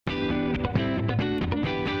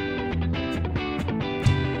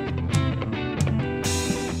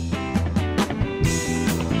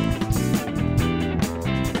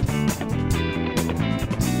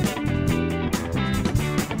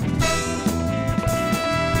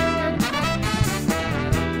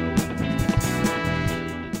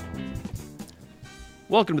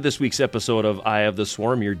Welcome to this week's episode of Eye of the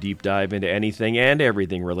Swarm, your deep dive into anything and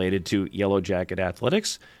everything related to Yellowjacket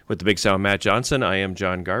athletics. With the big sound Matt Johnson, I am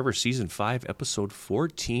John Garver, Season 5, Episode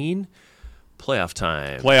 14, Playoff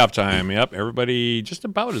Time. Playoff time, yep. Everybody just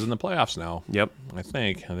about is in the playoffs now. Yep. I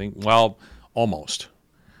think, well, almost.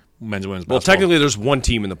 Men's and women's basketball. Well, technically, there's one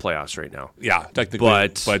team in the playoffs right now. Yeah,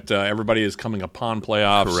 technically. But everybody is coming upon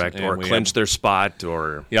playoffs. Correct, or clinch their spot.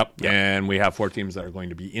 Yep, and we have 4 teams that are going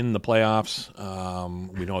to be in the playoffs.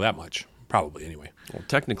 We know that much, probably, anyway. Well,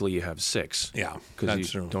 technically, you have 6. Yeah,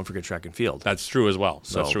 because don't forget track and field. That's true as well.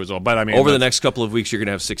 But I mean, over the next couple of weeks, you're going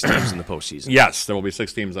to have 6 teams in the postseason. Yes, there will be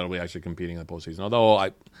 6 teams that will be actually competing in the postseason. Although,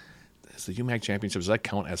 is the UMAC championship, does that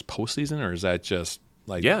count as postseason, or is that just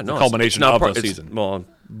the culmination of the season? Well,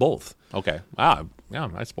 both. Okay. Yeah,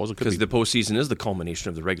 I suppose it could be. Because the postseason is the culmination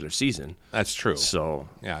of the regular season. That's true. So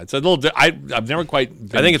yeah, it's a little. I've never quite.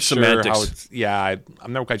 I think it's sure semantics.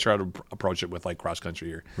 I'm never quite sure how to approach it with like cross country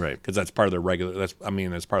here, right? Because that's part of their regular. That's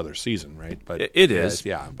part of their season, right? But it is.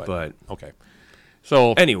 Yeah, but okay.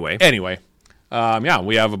 So anyway.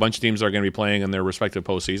 We have a bunch of teams that are going to be playing in their respective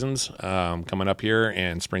postseasons coming up here,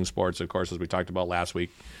 and spring sports, of course, as we talked about last week,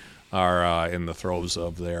 are in the throes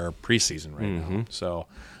of their preseason right now. So.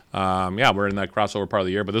 We're in that crossover part of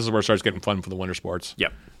the year, but this is where it starts getting fun for the winter sports.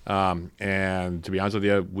 Yep. And to be honest with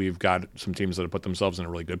you, we've got some teams that have put themselves in a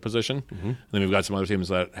really good position, and then we've got some other teams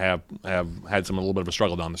that have had a little bit of a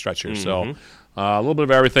struggle down the stretch here. So a little bit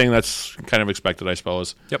of everything that's kind of expected, I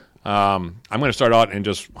suppose. Yep. I'm going to start out and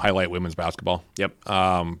just highlight women's basketball. Yep.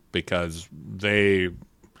 Because the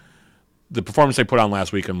performance they put on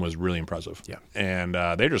last weekend was really impressive. Yeah. And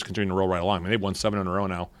they're just continuing to roll right along. I mean, they've won 7 in a row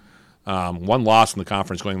now. 1 loss in the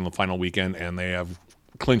conference going in the final weekend, and they have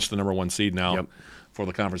clinched the number 1 seed now for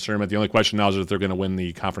the conference tournament. The only question now is if they're going to win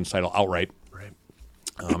the conference title outright. Right.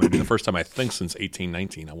 It'll be the first time, I think, since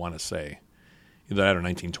 1819, I want to say. Either that or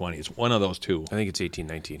 1920. It's one of those two. I think it's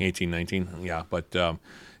 1819. 1819, yeah. But,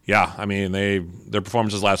 I mean, their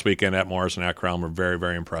performances last weekend at Morris and at Crown were very,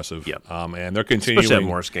 very impressive. Yep. And they're continuing. Especially that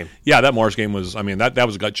Morris game. Yeah, that Morris game was, that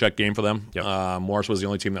was a gut check game for them. Yep. Morris was the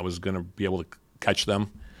only team that was going to be able to catch them.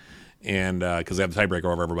 And because they have a tiebreaker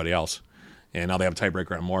over everybody else, and now they have a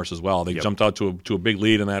tiebreaker on Morris as well. They jumped out to a big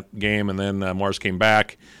lead in that game, and then Morris came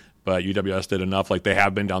back, but UWS did enough, like they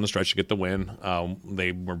have been down the stretch, to get the win.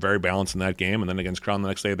 They were very balanced in that game, and then against Crown the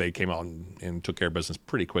next day, they came out and took care of business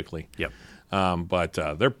pretty quickly. Yep. But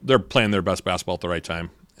they're playing their best basketball at the right time.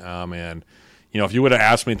 And if you would have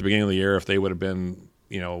asked me at the beginning of the year if they would have been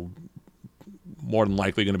more than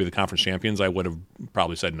likely going to be the conference champions, I would have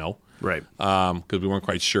probably said no. Right. Because we weren't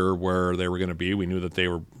quite sure where they were going to be. We knew that they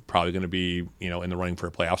were probably going to be, in the running for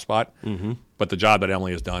a playoff spot. Mm-hmm. But the job that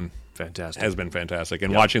Emily has done has been fantastic.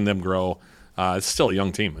 And watching them grow, it's still a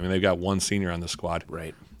young team. I mean, they've got 1 senior on the squad.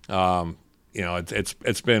 Right.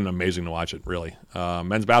 It's been amazing to watch it, really.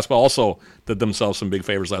 Men's basketball also did themselves some big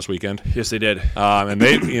favors last weekend. Yes, they did. And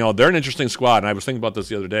they, they're an interesting squad. And I was thinking about this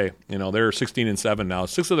the other day. They're 16-7 now.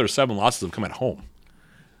 6 of their 7 losses have come at home.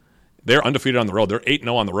 They're undefeated on the road. They're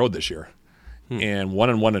 8-0 on the road this year, and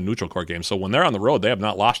 1-1 in neutral court games. So when they're on the road, they have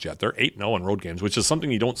not lost yet. They're 8-0 in road games, which is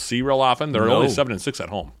something you don't see real often. They're only 7-6 at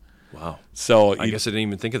home. Wow. So I guess I didn't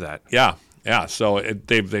even think of that. Yeah. So it's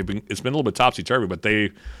been a little bit topsy turvy, but they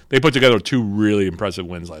put together 2 really impressive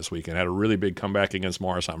wins last week and had a really big comeback against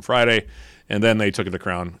Morris on Friday, and then they took it to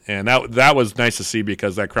Crown, and that was nice to see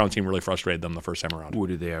because that Crown team really frustrated them the first time around. Ooh,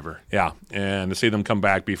 did they ever? Yeah, and to see them come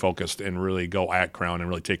back, be focused, and really go at Crown and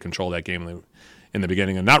really take control of that game in the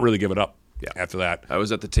beginning and not really give it up. Yeah. After that, I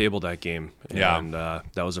was at the table that game, and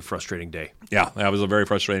that was a frustrating day. Yeah, that was a very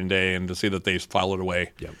frustrating day, and to see that they followed away.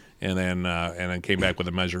 Yep. And then came back with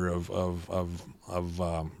a measure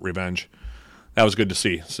of revenge. That was good to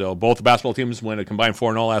see. So both the basketball teams went a combined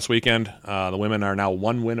 4-0 last weekend. The women are now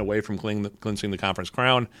 1 win away from clinching the conference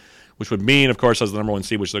crown, which would mean, of course, as the number 1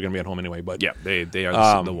 seed, which they're going to be at home anyway. But yeah, they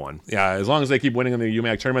are the one. Yeah, as long as they keep winning in the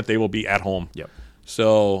UMAC tournament, they will be at home. Yep.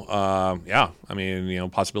 So I mean,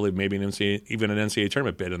 possibility of maybe even an NCAA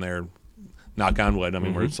tournament bid in there. Knock on wood. I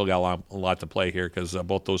mean, we're still got a lot to play here because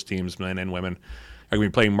both those teams, men and women, are going to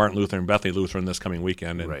be playing Martin Luther and Bethany Lutheran this coming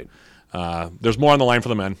weekend. And, right. There's more on the line for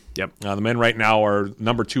the men. Yep. The men right now are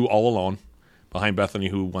number 2 all alone behind Bethany,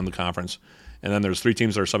 who won the conference. And then there's 3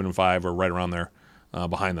 teams that are 7-5 or right around there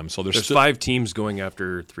behind them. So there's 5 teams going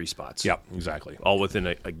after 3 spots. Yep, exactly. All within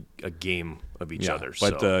a game of each other.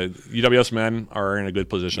 But UWS men are in a good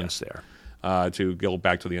position. Yes, they are. To go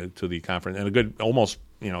back to the conference and a good almost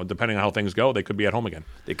depending on how things go, they could be at home again.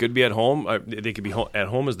 They could be at home. They could be at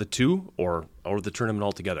home as the 2 or the tournament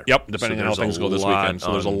altogether. Yep, depending on how things go this weekend.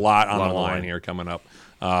 So there's a lot on the line here coming up.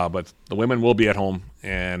 But the women will be at home,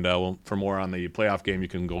 and for more on the playoff game, you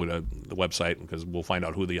can go to the website because we'll find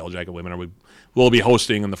out who the Yellowjacket women will be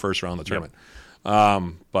hosting in the first round of the tournament.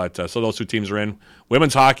 Yep. So those 2 teams are in.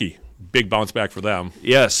 Women's hockey, big bounce back for them.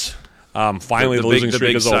 Yes. Finally, the losing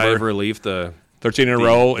streak is over. Sigh of relief. 13 in a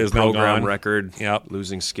row is now program gone. Record. Yep.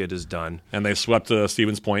 Losing skid is done. And they swept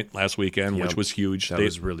Stevens Point last weekend, which was huge. That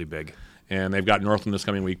was really big. And they've got Northland this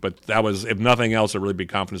coming week, but that was, if nothing else, a really big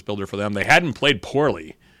confidence builder for them. They hadn't played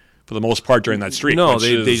poorly for the most part during that streak. No,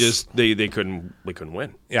 they couldn't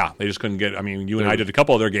win. Yeah, they just couldn't get. I mean, you and I did a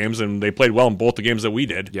couple of their games, and they played well in both the games that we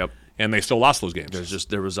did. Yep. And they still lost those games.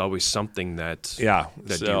 There was always something that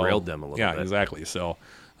derailed them a little bit. Yeah, exactly. So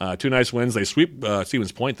 2 nice wins. They sweep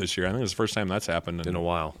Stevens Point this year. I think it's the first time that's happened in a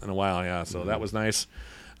while. Yeah. So that was nice.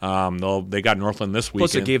 They got Northland this weekend.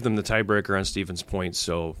 Plus, it gave them the tiebreaker on Stevens Point.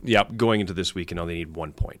 So going into this weekend, now they need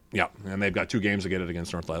 1 point. Yeah, and they've got 2 games to get it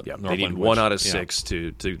against Northland. Yep. They need 1 out of 6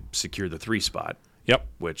 to secure the 3 spot. Yep.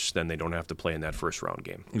 Which then they don't have to play in that first round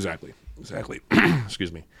game. Exactly.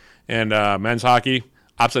 Excuse me. And men's hockey,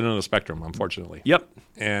 opposite end of the spectrum, unfortunately. Yep.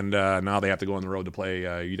 And now they have to go on the road to play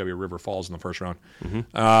UW River Falls in the first round.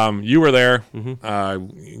 Mm-hmm. You were there.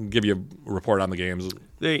 Mm-hmm. Give you a report on the games.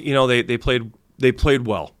 They played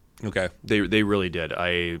well. Okay. They really did.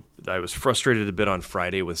 I was frustrated a bit on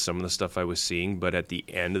Friday with some of the stuff I was seeing, but at the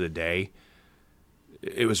end of the day,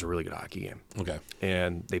 it was a really good hockey game. Okay.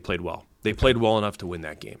 And they played well. They played well enough to win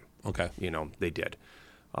that game. Okay. They did.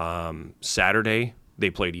 Saturday,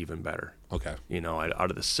 they played even better. Okay. Out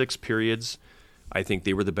of the 6 periods, I think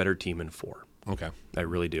they were the better team in 4. Okay. I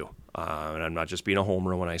really do. And I'm not just being a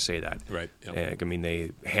homer when I say that. Right. Yep. I mean,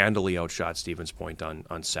 they handily outshot Stevens Point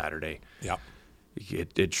on Saturday. Yeah.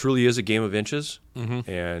 It truly is a game of inches. Mm-hmm.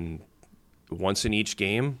 And once in each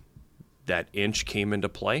game, that inch came into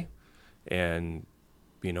play. And,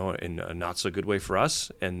 in a not-so-good way for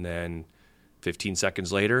us. And then 15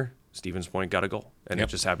 seconds later, Stevens Point got a goal. And it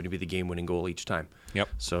just happened to be the game-winning goal each time. Yep.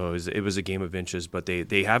 So it was a game of inches. But they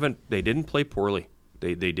didn't play poorly.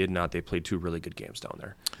 They did not. They played 2 really good games down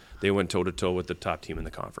there. They went toe-to-toe with the top team in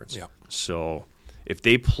the conference. Yeah. So if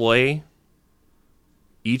they play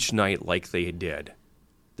each night like they did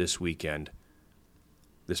this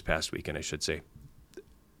past weekend, I should say,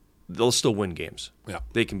 they'll still win games. Yeah.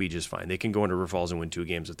 They can be just fine. They can go into River Falls and win 2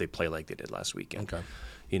 games if they play like they did last weekend. Okay.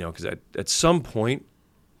 Because at some point,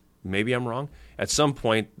 maybe I'm wrong, at some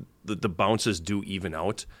point the bounces do even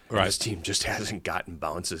out. Right. This team just hasn't gotten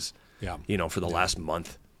bounces, Yeah. For the last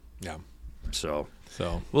month. Yeah. So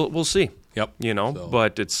we'll see. Yep.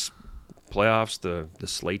 But it's playoffs. The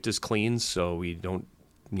slate is clean, so we don't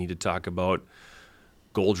need to talk about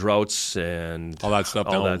goal droughts and all that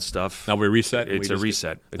stuff. Now we reset. It's a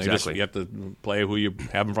reset. Exactly. You have to play who you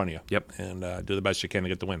have in front of you. Yep. And do the best you can to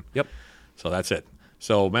get the win. Yep. So that's it.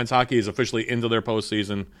 So men's hockey is officially into their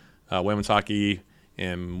postseason. Women's hockey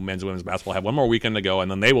and men's and women's basketball have 1 more weekend to go, and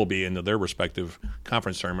then they will be into their respective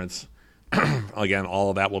conference tournaments. Again, all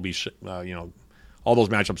of that will be, all those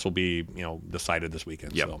matchups will be, decided this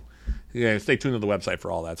weekend. Yep. So, stay tuned to the website for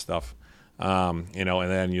all that stuff. And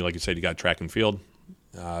then like you said, you got track and field.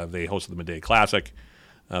 They hosted the Midday Classic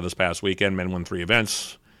this past weekend. Men won 3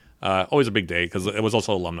 events. Always a big day because it was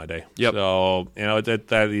also Alumni Day. Yep. So,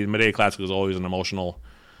 the Midday Classic was always an emotional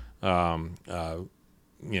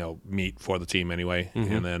meet for the team anyway.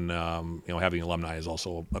 Mm-hmm. And then, having alumni is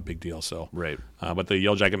also a big deal. So, right. But the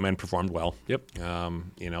Yellowjacket men performed well. Yep.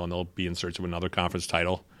 And they'll be in search of another conference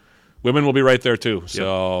title. Women will be right there too.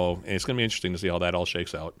 So it's going to be interesting to see how that all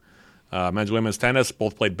shakes out. Men's and women's tennis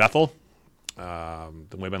both played Bethel.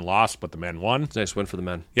 The women lost, but the men won. It's a nice win for the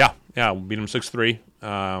men. Yeah, beat them 6-3.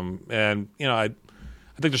 And I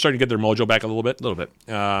think they're starting to get their mojo back a little bit.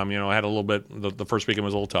 I had a little bit. The first weekend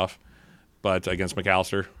was a little tough, but against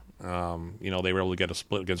McAllister, they were able to get a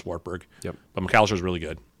split against Wartburg. Yep. But McAllister's really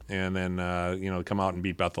good. And then to come out and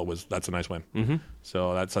beat Bethel that's a nice win. Mm-hmm.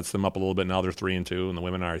 So that sets them up a little bit. Now they're 3-2, and the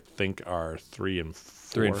women are 3-4.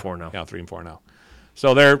 3-4 now. Yeah, 3-4 now.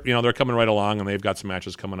 So they're coming right along, and they've got some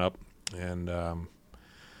matches coming up. And is there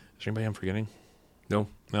anybody I'm forgetting? No,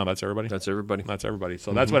 that's everybody. That's everybody.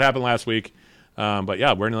 So that's what happened last week. But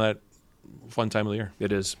yeah, we're into that fun time of the year.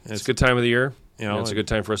 It is. It's a good time of the year. It's a good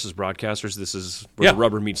time for us as broadcasters. This is where the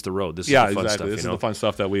rubber meets the road. This is the fun exactly. stuff. This is the fun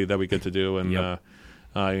stuff that we get to do.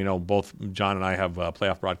 And both John and I have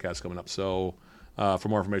playoff broadcasts coming up. So for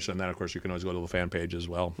more information on that, of course, you can always go to the fan page as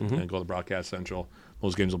well and go to Broadcast Central.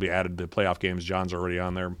 Those games will be added to playoff games. John's already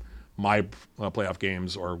on there. My playoff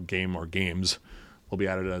games or games will be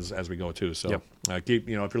added as we go too. So keep, if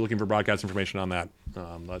you're looking for broadcast information on that,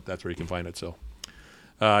 that's where you can find it. So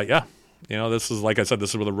this is, like I said, this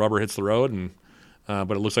is where the rubber hits the road, and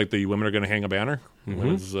but it looks like the women are going to hang a banner. The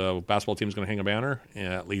women's basketball team is going to hang a banner.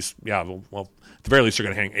 At least, well, at the very least, they're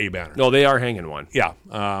going to hang a banner. No, they are hanging one. Yeah,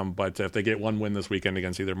 but if they get one win this weekend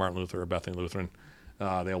against either Martin Luther or Bethany Lutheran,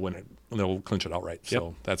 they'll win it. They'll clinch it outright.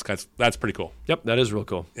 So that's pretty cool. Yep, that is real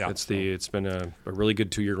cool. Yeah, it's been a really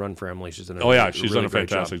good 2-year run for Emily. She's done she's done a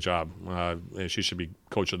fantastic job. She should be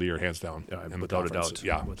coach of the year hands down. Without a doubt.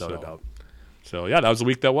 Yeah, without a doubt. So that was the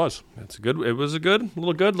week that was. That's good. It was a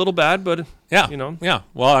little bad, but yeah.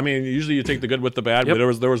 Well, I mean, usually you take the good with the bad, but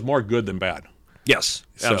there was more good than bad. Yes,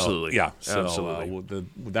 so, absolutely. Yeah, so, absolutely.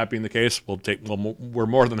 With that being the case, we're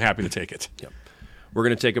more than happy to take it. Yep. We're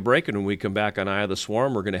going to take a break, and when we come back on Eye of the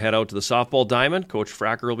Swarm, we're going to head out to the softball diamond. Coach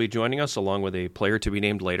Fracker will be joining us, along with a player to be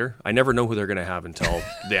named later. I never know who they're going to have until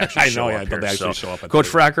they actually show up. They actually show up. Coach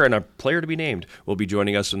Fracker and a player to be named will be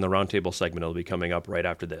joining us in the roundtable segment. It'll be coming up right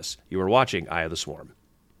after this. You are watching Eye of the Swarm.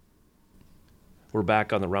 We're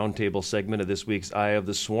back on the roundtable segment of this week's Eye of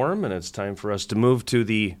the Swarm, and it's time for us to move to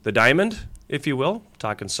the diamond, if you will,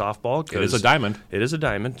 talking softball. It is a diamond. It is a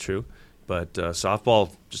diamond, true. But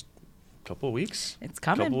softball, just a couple of weeks. It's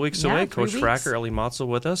coming. A couple of weeks away. Coach Fracker, Ellie Machal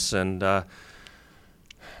with us, and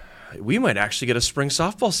we might actually get a spring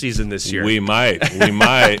softball season this year. We might.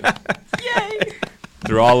 Yay!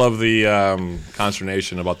 Through all of the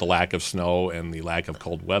consternation about the lack of snow and the lack of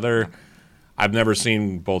cold weather, I've never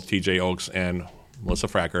seen both TJ Oakes and Melissa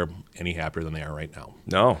Fracker any happier than they are right now.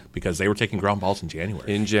 No. Because they were taking ground balls in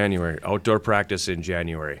January. Outdoor practice in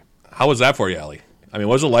January. How was that for you, Ellie? I mean,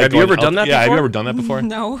 what was it like? Have you ever done that before? Yeah, have you ever done that before?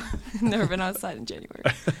 No, never been outside in January.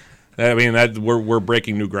 I mean, we're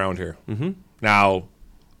breaking new ground here. Mm-hmm. Now,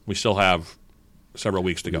 we still have several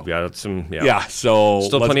weeks to go. We've got some, so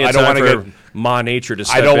still plenty of time for Ma Nature to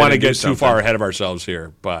step in. I don't want to get too far ahead of ourselves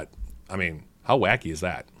here, but, I mean, how wacky is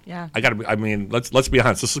that? Yeah. Let's be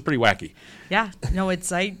honest. This is pretty wacky. Yeah. No,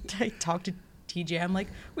 I talked to TJ. I'm like,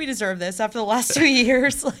 we deserve this after the last 2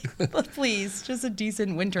 years. Like, please, just a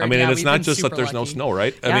decent winter. I mean, and it's not just that there's no snow,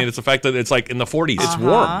 right? Yeah. I mean, it's the fact that it's like in the 40s. It's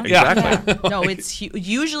warm. Exactly. Yeah. No, it's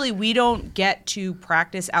usually we don't get to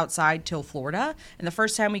practice outside till Florida, and the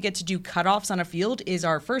first time we get to do cutoffs on a field is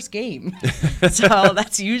our first game. So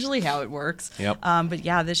that's usually how it works. Yep. But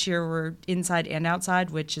yeah, this year we're inside and outside,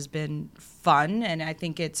 which has been fun, and I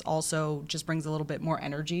think it's also just brings a little bit more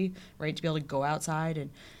energy, right, to be able to go outside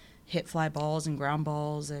and hit fly balls and ground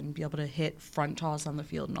balls and be able to hit front toss on the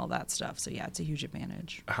field and all that stuff. So yeah, it's a huge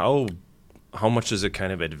advantage. How much does it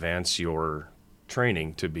kind of advance your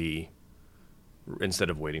training to be, instead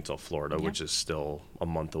of waiting till Florida, which is still a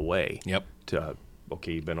month away? Yep.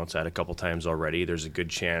 Okay, you've been outside a couple times already. There's a good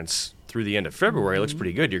chance through the end of February, it looks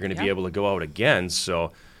pretty good, you're going to be able to go out again.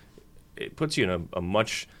 So it puts you in a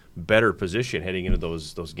much better position heading into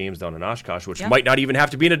those games down in Oshkosh, which might not even have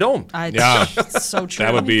to be in a dome. It's so true.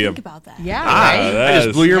 That would be think about that. Yeah, right? I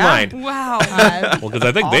just blew your mind. Wow. Well, because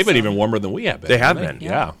I think they've been even warmer than we have been. They have been.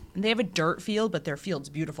 Yeah. And they have a dirt field, but their field's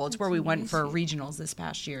beautiful. It's where we went for regionals this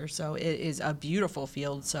past year. So it is a beautiful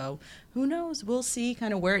field. So who knows? We'll see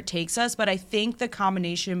kind of where it takes us. But I think the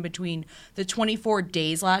combination between the 24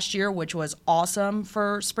 days last year, which was awesome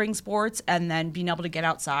for spring sports, and then being able to get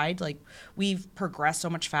outside, like we've progressed so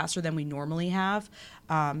much faster than we normally have.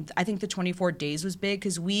 I think the 24 days was big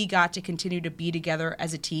because we got to continue to be together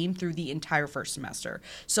as a team through the entire first semester.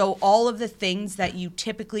 So all of the things that you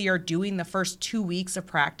typically are doing the first 2 weeks of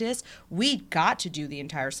practice, we got to do the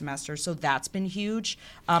entire semester. So that's been huge.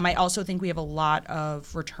 I also think we have a lot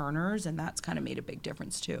of returners, and that's kind of made a big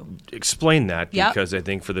difference too. Explain that, because I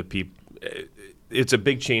think for the people, it's a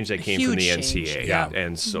big change that came from the NCAA. Yeah.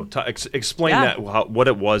 And so explain that, what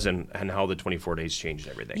it was and how the 24 days changed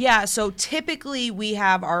everything. Yeah, so typically we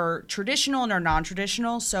have our traditional and our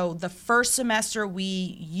non-traditional. So the first semester we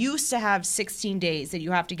used to have 16 days that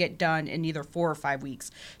you have to get done in either 4 or 5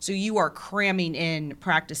 weeks. So you are cramming in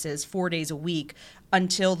practices 4 days a week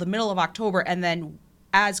until the middle of October, and then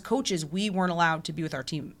as coaches, we weren't allowed to be with our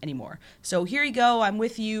team anymore. So here you go, I'm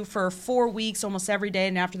with you for 4 weeks almost every day,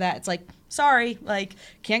 and after that, it's like, sorry, like,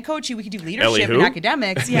 can't coach you. We could do leadership and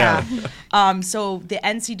academics. Yeah. So the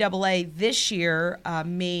NCAA this year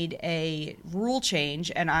made a rule change,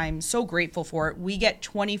 and I'm so grateful for it. We get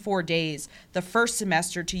 24 days the first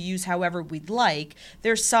semester to use however we'd like.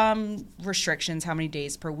 There's some restrictions, how many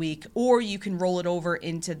days per week, or you can roll it over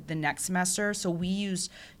into the next semester. So we used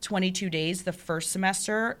 22 days the first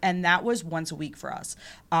semester, and that was once a week for us.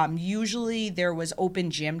 Usually there was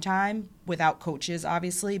open gym time without coaches,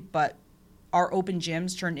 obviously, but our open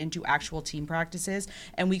gyms turned into actual team practices,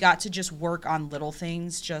 and we got to just work on little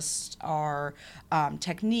things, just our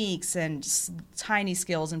techniques and tiny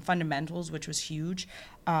skills and fundamentals, which was huge.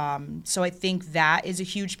 So I think that is a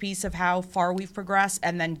huge piece of how far we've progressed,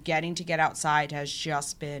 and then getting to get outside has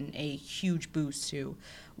just been a huge boost to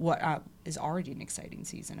what is already an exciting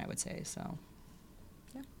season, I would say. So,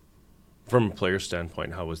 yeah. From a player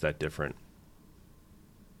standpoint, how was that different?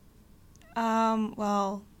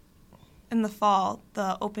 Well, in the fall,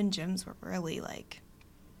 the open gyms were really,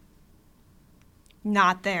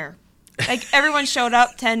 not there. Everyone showed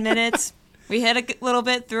up 10 minutes. We hit a little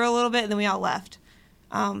bit, threw a little bit, and then we all left.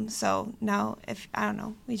 So now,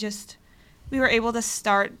 we were able to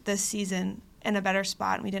start this season in a better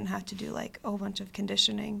spot, and we didn't have to do, a whole bunch of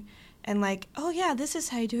conditioning. And oh, yeah, this is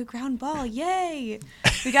how you do a ground ball. Yay!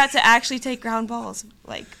 We got to actually take ground balls,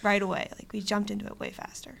 right away. We jumped into it way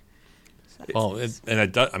faster. Well, it's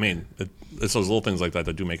those little things like that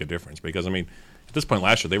that do make a difference because, at this point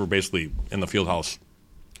last year, they were basically in the field house.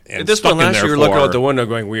 At this point last year, you're looking out the window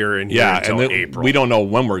going, we are in here until April. We don't know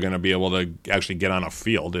when we're going to be able to actually get on a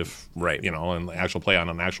field and actually play on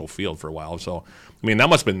an actual field for a while. So, that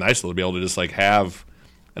must have been nice to be able to just, have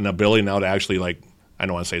an ability now to actually, I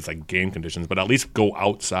don't want to say it's game conditions, but at least go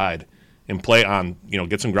outside and play on,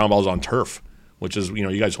 get some ground balls on turf, which is,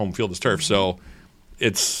 you guys' home field is turf. So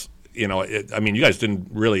it's... you guys didn't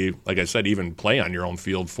really, like I said, even play on your own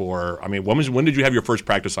field for. When did you have your first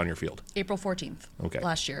practice on your field? April 14th. Okay.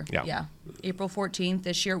 Last year. Yeah. April 14th.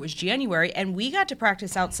 This year it was January, and we got to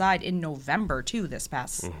practice outside in November too. This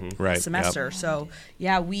past semester. Yep. So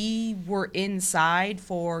we were inside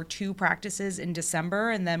for 2 practices in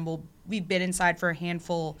December, and then we've been inside for a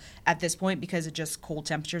handful at this point because of just cold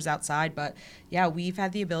temperatures outside. But we've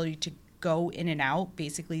had the ability to go in and out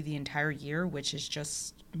basically the entire year, which is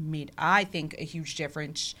just made, I think, a huge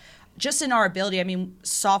difference just in our ability.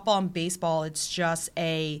 Softball and baseball, it's just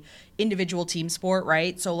a individual team sport,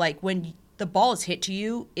 right? So when the ball is hit to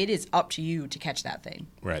you, it is up to you to catch that thing.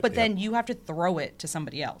 Right. But then you have to throw it to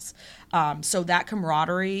somebody else. So that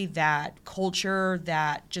camaraderie, that culture,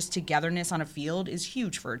 that just togetherness on a field is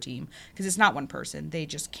huge for a team because it's not one person. They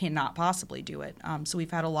just cannot possibly do it. So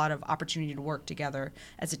we've had a lot of opportunity to work together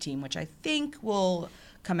as a team, which I think will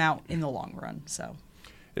come out in the long run. So.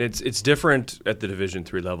 It's different at the Division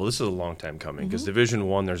III level. This is a long time coming because Division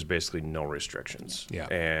I, there's basically no restrictions. Yeah.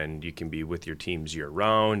 And you can be with your teams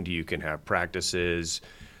year-round. You can have practices,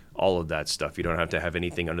 all of that stuff. You don't have to have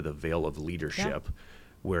anything under the veil of leadership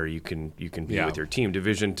where you can be with your team.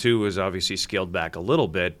 Division II is obviously scaled back a little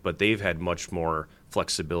bit, but they've had much more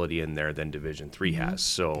flexibility in there than Division III has.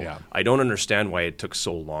 So I don't understand why it took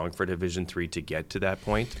so long for Division III to get to that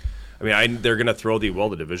point. They're going to throw the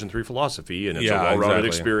Division III philosophy, and it's a well-rounded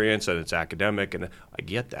experience, and it's academic, and I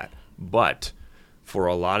get that. But for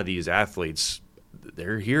a lot of these athletes,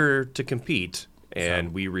 they're here to compete,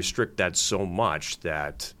 and we restrict that so much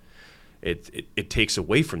that it takes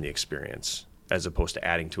away from the experience as opposed to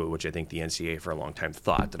adding to it, which I think the NCAA for a long time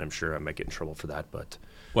thought, and I'm sure I might get in trouble for that, but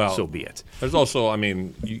so be it. There's also,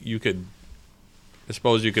 you could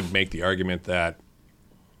make the argument that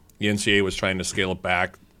the NCAA was trying to scale it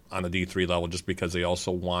back on the D3 level just because they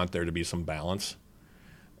also want there to be some balance,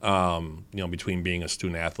 between being a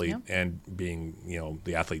student athlete and being,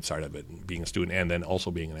 the athlete side of it, being a student and then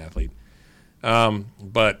also being an athlete.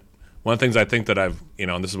 But one of the things I think that I've,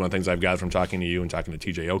 and this is one of the things I've got from talking to you and talking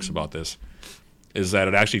to TJ Oakes about this, is that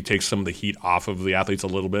it actually takes some of the heat off of the athletes a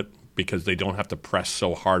little bit because they don't have to press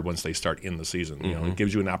so hard once they start in the season. It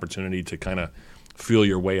gives you an opportunity to kind of feel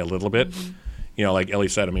your way a little bit. Like Ellie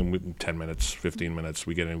said, 10 minutes, 15 minutes,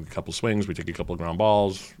 we get in a couple swings, we take a couple of ground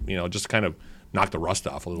balls, just to kind of knock the rust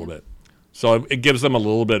off a little bit. So it gives them a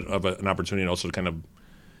little bit of an opportunity also to kind of,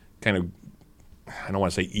 I don't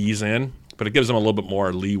want to say ease in, but it gives them a little bit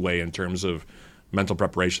more leeway in terms of mental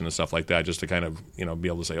preparation and stuff like that, just to kind of, be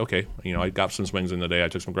able to say, okay, I got some swings in the day, I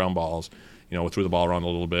took some ground balls, threw the ball around a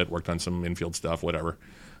little bit, worked on some infield stuff, whatever.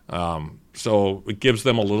 So it gives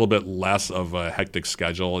them a little bit less of a hectic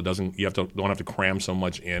schedule. It doesn't, don't have to cram so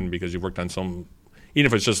much in because you've worked on some, even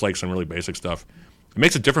if it's just some really basic stuff. It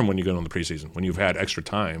makes it different when you go in the preseason, when you've had extra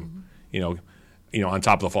time, on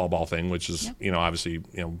top of the fall ball thing, which is, obviously,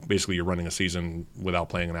 basically you're running a season without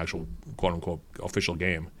playing an actual quote unquote official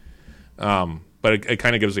game. But it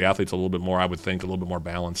kind of gives the athletes a little bit more, I would think, a little bit more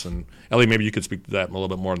balance. And Ellie, maybe you could speak to that a little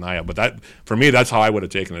bit more than I have. But that, for me, that's how I would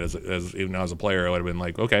have taken it as even as a player. I would have been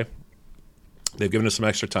like, okay, they've given us some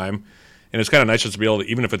extra time, and it's kind of nice just to be able to,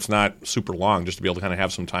 even if it's not super long, just to be able to kind of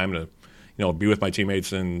have some time to, be with my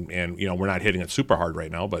teammates and we're not hitting it super hard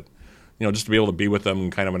right now, but just to be able to be with them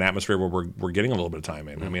in kind of an atmosphere where we're getting a little bit of time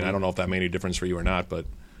in. I mean, I don't know if that made any difference for you or not, but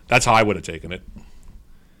that's how I would have taken it.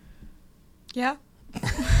 Yeah.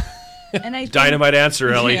 And I think, Dynamite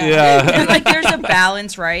answer, Ellie. And like there's a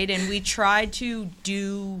balance, right? And we tried to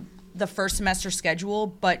do the first semester schedule,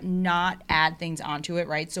 but not add things onto it,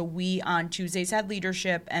 right? So we on Tuesdays had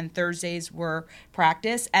leadership and Thursdays were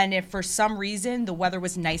practice. And if for some reason the weather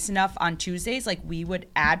was nice enough on Tuesdays, like we would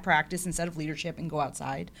add practice instead of leadership and go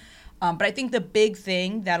outside. But I think the big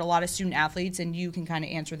thing that a lot of student athletes, and you can kind of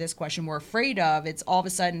answer this question, we're afraid of, it's all of a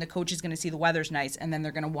sudden the coach is going to see the weather's nice and then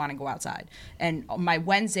they're going to want to go outside. And my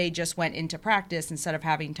Wednesday just went into practice instead of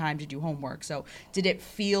having time to do homework. So did it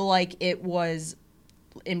feel like it was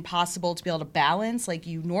impossible to be able to balance like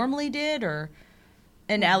you normally did?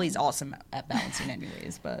 And Ellie's awesome at balancing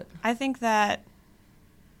anyways, but I think that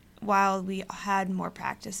while we had more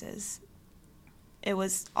practices, it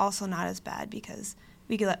was also not as bad because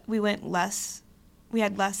we had less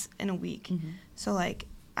in a week. Mm-hmm. So like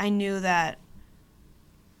I knew that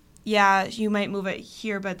you might move it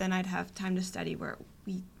here, but then I'd have time to study where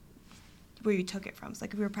you took it from. So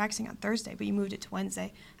like if we were practicing on Thursday, but you moved it to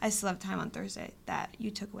Wednesday, I still have time on Thursday that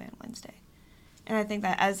you took away on Wednesday. And I think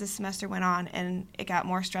that as the semester went on and it got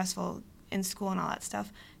more stressful in school and all that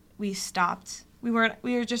stuff, we stopped. We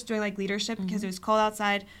were just doing like leadership because it was cold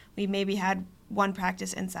outside. We maybe had one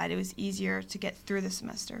practice inside. It was easier to get through the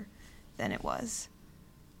semester than it was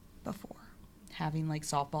before. Having like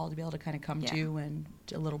softball to be able to kind of come to and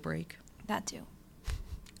a little break. That too.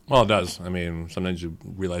 Well, it does. I mean, sometimes you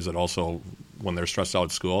realize that also when they're stressed out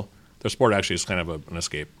at school, their sport actually is kind of an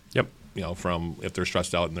escape. Yep. From if they're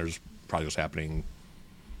stressed out and there's projects happening,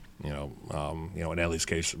 in Ellie's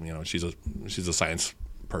case, she's a science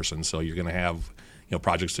person, so you're going to have,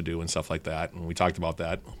 projects to do and stuff like that. And we talked about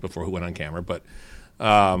that before we went on camera, but,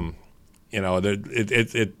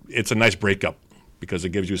 it's a nice breakup because it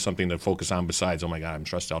gives you something to focus on besides, oh my God, I'm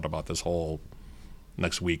stressed out about this whole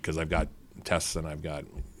next week because I've got tests and I've got,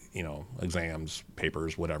 exams,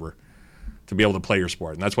 papers, whatever, to be able to play your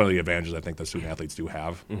sport. And that's one of the advantages I think that student athletes do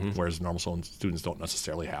have, whereas normal students don't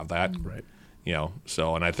necessarily have that. Right.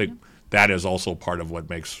 And I think that is also part of what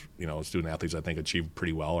makes, student athletes, I think, achieve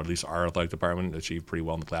pretty well, or at least our athletic department achieve pretty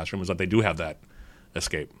well in the classroom, is that they do have that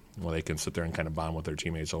escape where they can sit there and kind of bond with their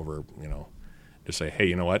teammates over, just say, hey,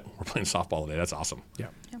 you know what? We're playing softball today. That's awesome. Yeah.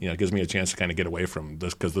 It gives me a chance to kind of get away from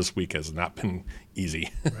this because this week has not been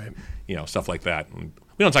easy. Right. Stuff like that. And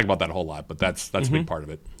we don't talk about that a whole lot, but that's a big part of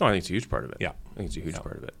it. No, I think it's a huge part of it. Yeah. I think it's a huge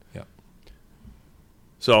part of it. Yeah.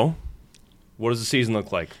 So, what does the season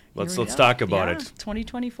look like? Let's talk about it.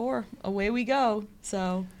 2024. Away we go.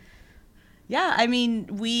 So, yeah, I mean,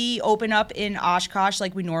 we open up in Oshkosh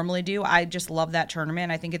like we normally do. I just love that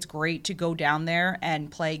tournament. I think it's great to go down there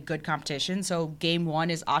and play good competition. So game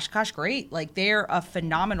one is Oshkosh great. Like, they're a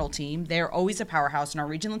phenomenal team. They're always a powerhouse in our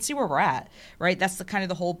region. Let's see where we're at, right? That's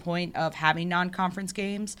the whole point of having non-conference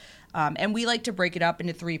games. And we like to break it up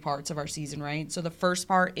into 3 parts of our season, right? So the first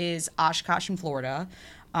part is Oshkosh in Florida.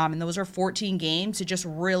 And those are 14 games to just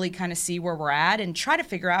really kind of see where we're at and try to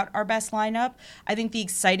figure out our best lineup. I think the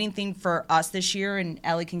exciting thing for us this year, and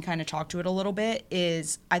Ellie can kind of talk to it a little bit,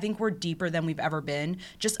 is I think we're deeper than we've ever been,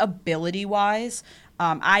 just ability-wise.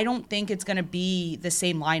 I don't think it's going to be the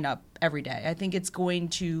same lineup every day. I think it's going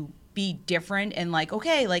to be different and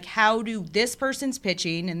how do this person's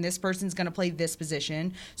pitching and this person's going to play this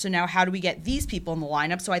position. So now how do we get these people in the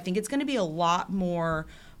lineup? So I think it's going to be a lot more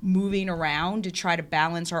moving around to try to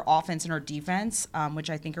balance our offense and our defense, which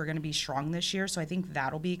I think are going to be strong this year. So I think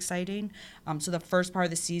that'll be exciting. So the first part of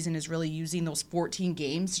the season is really using those 14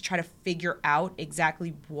 games to try to figure out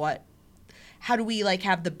exactly how do we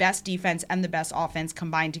have the best defense and the best offense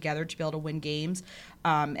combined together to be able to win games.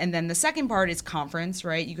 And then the second part is conference,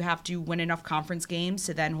 right? You have to win enough conference games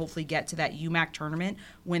to then hopefully get to that UMAC tournament,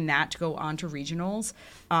 win that to go on to regionals.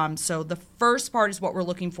 So the first part is what we're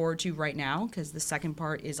looking forward to right now because the second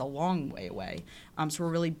part is a long way away. So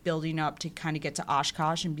we're really building up to kind of get to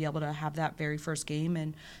Oshkosh and be able to have that very first game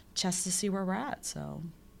and just to see where we're at. So,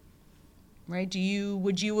 right?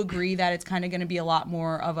 Would you agree that it's kind of going to be a lot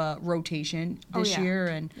more of a rotation this year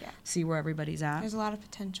and see where everybody's at? There's a lot of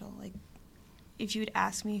potential. If you would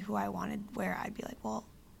ask me who I wanted where, I'd be like, well,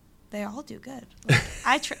 they all do good.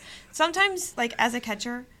 Sometimes, as a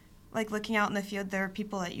catcher, looking out in the field, there are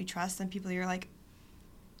people that you trust and people you're like,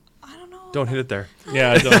 I don't know. Don't hit it there.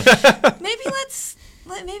 Yeah, don't. Maybe let's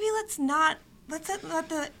not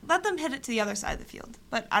let them hit it to the other side of the field.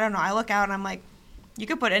 But I don't know. I look out and I'm like, you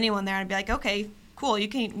could put anyone there and be like, okay, cool. You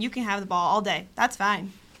can have the ball all day. That's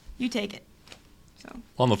fine. You take it.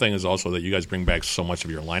 Well, and the thing is also that you guys bring back so much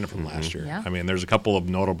of your lineup from last year. Yeah. I mean, there's a couple of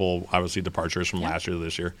notable, obviously, departures from last year to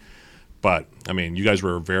this year. But, I mean, you guys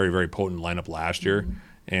were a very, very potent lineup last year,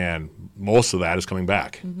 and most of that is coming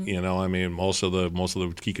back. You know, I mean, most of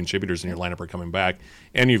the key contributors in your lineup are coming back,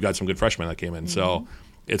 and you've got some good freshmen that came in. So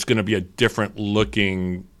it's going to be a different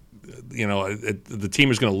looking, you know, the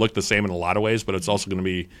team is going to look the same in a lot of ways, but it's also going to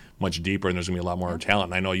be much deeper, and there's going to be a lot more talent.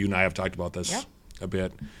 And I know you and I have talked about this a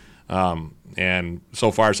bit. And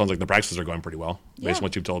so far, it sounds like the practices are going pretty well, based on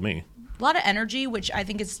what you've told me. A lot of energy, which I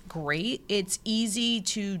think is great. It's easy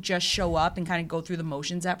to just show up and kind of go through the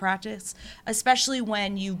motions at practice, especially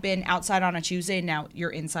when you've been outside on a Tuesday and now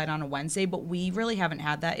you're inside on a Wednesday, but we really haven't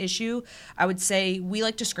had that issue. I would say we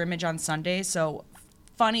like to scrimmage on Sunday, so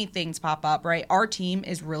funny things pop up, right? Our team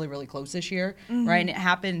is really, really close this year, right? And it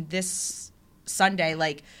happened this Sunday,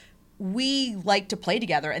 like, we like to play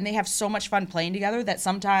together, and they have so much fun playing together that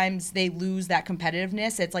sometimes they lose that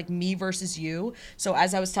competitiveness. It's like me versus you. So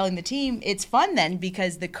as I was telling the team, it's fun then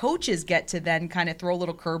because the coaches get to then kind of throw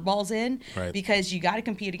little curveballs in because you got to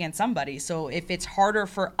compete against somebody. So if it's harder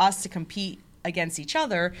for us to compete against each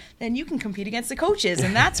other, then you can compete against the coaches,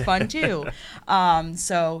 and that's fun too.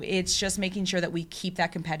 So it's just making sure that we keep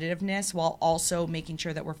that competitiveness while also making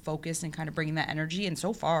sure that we're focused and kind of bringing that energy. And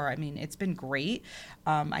so far, I mean, it's been great.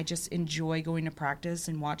 I just enjoy going to practice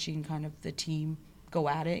and watching kind of the team go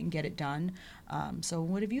at it and get it done. So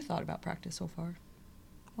what have you thought about practice so far?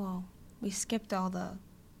 Well, we skipped all the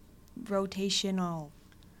rotational,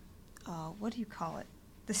 what do you call it?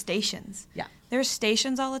 The stations. Yeah. There's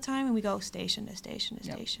stations all the time, and we go station to station to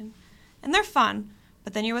station. And they're fun,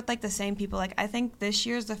 but then you're with, like, the same people. Like, I think this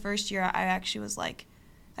year's the first year I actually was, like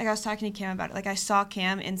I was talking to Cam about it. Like, I saw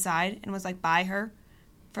Cam inside and was, like, by her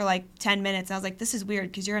for, like, 10 minutes. And I was like, this is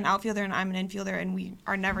weird because you're an outfielder and I'm an infielder, and we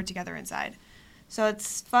are never together inside. So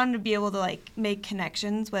it's fun to be able to, like, make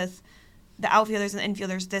connections with the outfielders and the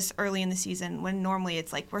infielders this early in the season when normally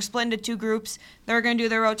it's like we're split into two groups. They're going to do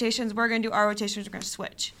their rotations. We're going to do our rotations. We're going to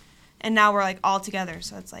switch. And now we're like all together.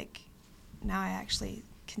 So it's like now I actually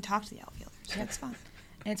can talk to the outfielders. So it's fun.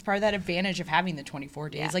 And it's part of that advantage of having the 24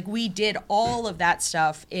 days. Yeah. Like we did all of that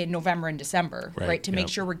stuff in November and December, right? To make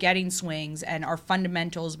sure we're getting swings and our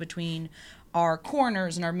fundamentals between our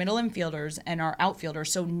corners and our middle infielders and our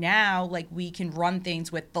outfielders. So now, like, we can run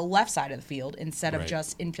things with the left side of the field instead of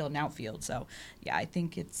just infield and outfield. So, yeah, I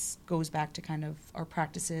think it goes back to kind of our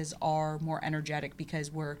practices are more energetic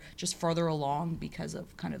because we're just further along because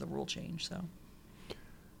of kind of the rule change. So,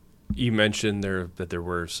 you mentioned that there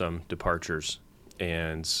were some departures,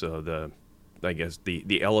 and so I guess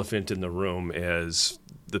the elephant in the room is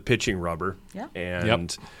the pitching rubber. Yeah.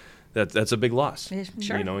 And that's a big loss.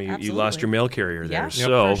 Sure, you know, you lost your mail carrier there. Yeah,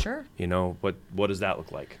 so, for sure. you know, what does that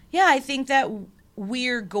look like? Yeah, I think that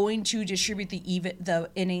we're going to distribute the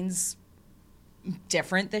innings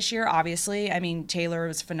different this year, obviously. I mean, Taylor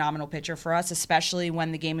was a phenomenal pitcher for us, especially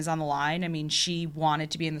when the game is on the line. I mean, she wanted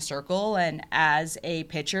to be in the circle, and as a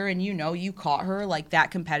pitcher, and you caught her, like that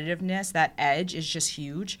competitiveness, that edge is just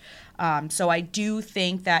huge. So I do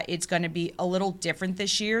think that it's going to be a little different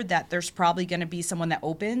this year, that there's probably going to be someone that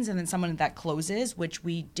opens and then someone that closes, which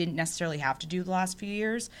we didn't necessarily have to do the last few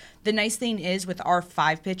years. The nice thing is with our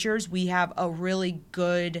 5 pitchers, we have a really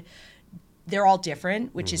good – they're all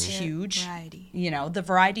different, which is huge. Variety. You know, the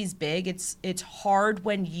variety's big. It's hard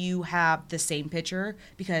when you have the same pitcher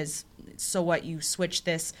because so what, you switch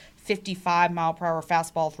this 55-mile-per-hour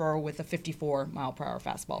fastball thrower with a 54-mile-per-hour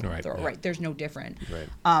fastball thrower, right? There's no different.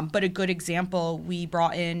 Right. But a good example, we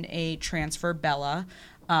brought in a transfer, Bella.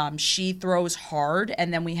 She throws hard,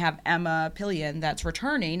 and then we have Emma Pillion that's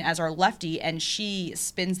returning as our lefty, and she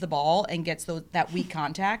spins the ball and gets that weak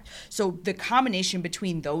contact. So the combination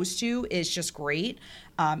between those two is just great.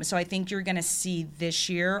 So I think you're going to see this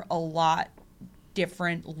year a lot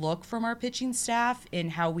different look from our pitching staff in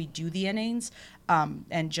how we do the innings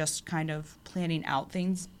and just kind of planning out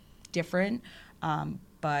things different.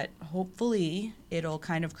 But hopefully it'll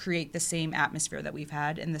kind of create the same atmosphere that we've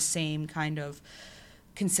had and the same kind of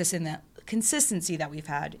consistency that we've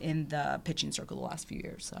had in the pitching circle the last few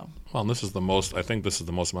years. So, well, and this is the most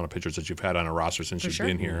amount of pitchers that you've had on a roster since you've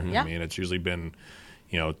been here. Yeah. I mean, it's usually been,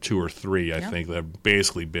 2 or 3. I think that have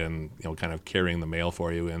basically been, kind of carrying the mail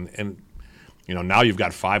for you, and now you've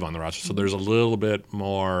got 5 on the roster, so there's a little bit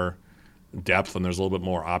more depth and there's a little bit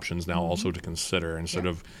more options now also to consider instead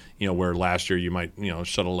of where last year you might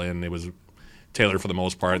shuttle in. It was Taylor for the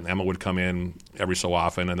most part, and Emma would come in every so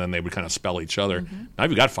often, and then they would kind of spell each other. Now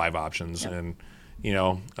you've got 5 options, and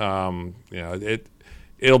it'll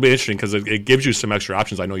be interesting because it gives you some extra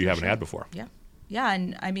options I know you haven't had before. Yeah,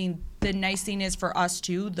 and I mean the nice thing is for us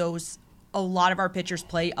too, those a lot of our pitchers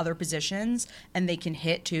play other positions and they can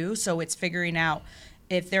hit too. So it's figuring out,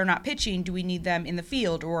 if they're not pitching, do we need them in the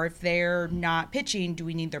field? Or if they're not pitching, do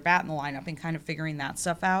we need their bat in the lineup? And kind of figuring that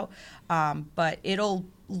stuff out. But it'll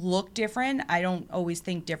look different. I don't always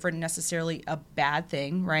think different necessarily a bad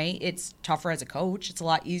thing, right? It's tougher as a coach. It's a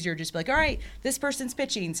lot easier just to be like, all right, this person's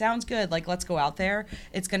pitching. Sounds good. Like, let's go out there.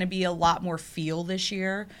 It's going to be a lot more feel this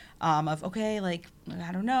year of, okay, like,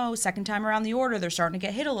 I don't know, second time around the order, they're starting to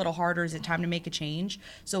get hit a little harder. Is it time to make a change?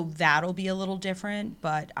 So that'll be a little different,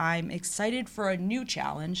 but I'm excited for a new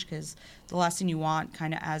challenge because the last thing you want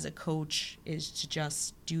kind of as a coach is to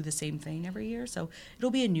just do the same thing every year. So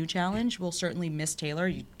it'll be a new challenge. We'll certainly miss Taylor.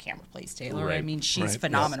 You can't replace Taylor. Right. I mean, she's Right.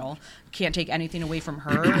 phenomenal. Can't take anything away from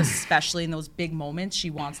her, especially in those big moments.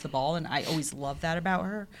 She wants the ball, and I always love that about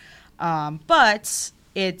her. But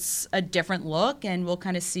it's a different look, and we'll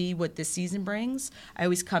kind of see what this season brings. I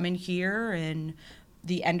always come in here and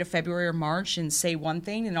the end of February or March and say one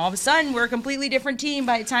thing, and all of a sudden we're a completely different team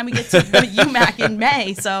by the time we get to UMAC in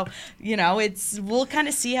May. So, we'll kind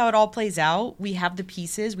of see how it all plays out. We have the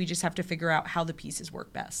pieces. We just have to figure out how the pieces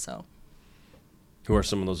work best. So, Who are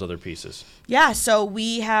some of those other pieces? yeah, so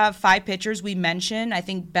we have 5 pitchers we mentioned. I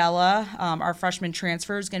think Bella, our freshman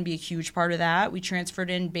transfer, is going to be a huge part of that. We transferred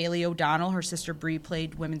in Bailey O'Donnell. Her sister Bree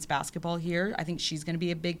played women's basketball here. I think she's going to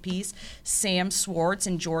be a big piece. Sam Swartz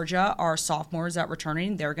and Georgia are sophomores that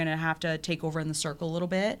returning. They're going to have to take over in the circle a little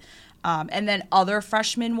bit. And then other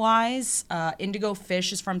freshman-wise, Indigo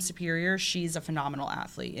Fish is from Superior. She's a phenomenal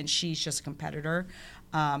athlete, and she's just a competitor.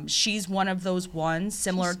 She's one of those ones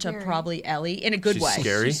similar to probably Ellie in a good She's way.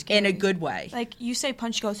 scary? In a good way. Like, you say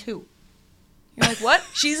punch goes who? You're like, what?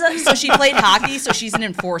 So she played hockey, so she's an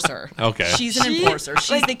enforcer. Okay. She's an enforcer.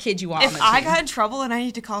 She's the kid you want on If the I team. got in trouble and I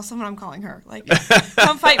need to call someone, I'm calling her. Like,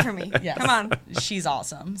 come fight for me. Yes. Come on. She's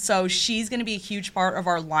awesome. So she's going to be a huge part of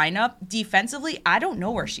our lineup. Defensively, I don't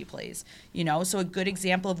know where she plays. So a good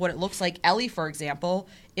example of what it looks like, Ellie, for example,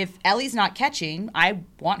 if Ellie's not catching, I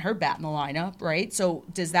want her bat in the lineup, right? So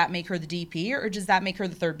does that make her the DP or does that make her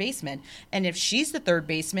the third baseman? And if she's the third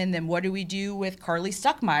baseman, then what do we do with Carly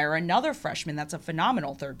Stuckmeyer, another freshman that's a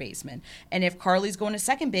phenomenal third baseman? And if Carly's going to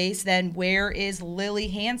second base, then where is Lily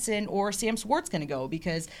Hansen or Sam Swartz going to go?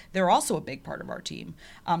 Because they're also a big part of our team.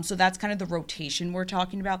 So that's kind of the rotation we're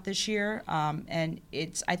talking about this year. And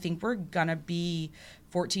I think we're going to be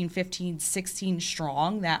 14, 15, 16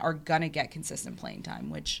 strong that are going to get consistent playing time,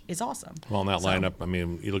 which is awesome. Well, in that lineup, I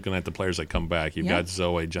mean, you're looking at the players that come back. You've got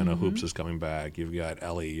Zoe, Jenna Hoops is coming back. You've got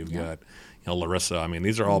Ellie. You've got Larissa. I mean,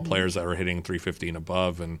 these are all players that are hitting 350 and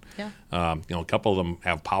above, and a couple of them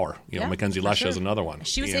have power. Mackenzie Lesh has another one.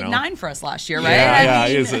 She was 8-9 for us last year, right?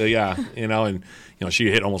 And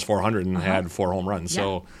she hit almost 400 and had 4 home runs.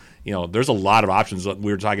 So. There's a lot of options.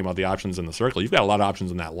 We were talking about the options in the circle. You've got a lot of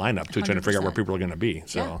options in that lineup too, trying to figure out where people are going to be.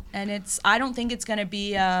 So, and I don't think it's going to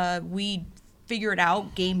be we figure it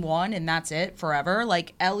out game 1 and that's it forever.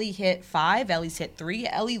 Like Ellie hit 5, Ellie's hit 3.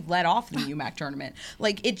 Ellie led off in the UMAC tournament.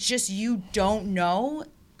 Like it's just you don't know.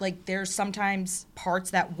 Like there's sometimes parts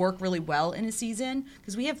that work really well in a season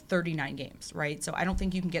because we have 39 games, right? So I don't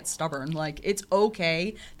think you can get stubborn. Like it's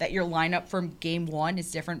okay that your lineup from game 1 is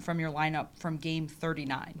different from your lineup from game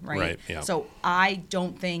 39, right? Right, yeah. So I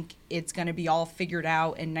don't think it's going to be all figured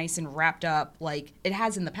out and nice and wrapped up like it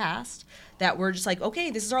has in the past, that we're just like, okay,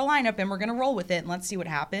 this is our lineup and we're going to roll with it and let's see what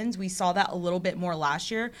happens. We saw that a little bit more last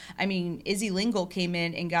year. I mean, Izzy Lingle came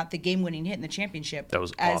in and got the game-winning hit in the championship. That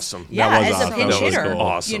was awesome. Yeah, That was as awesome. a pinch That was hitter.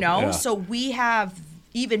 awesome. Yeah. So we have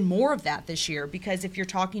even more of that this year because if you're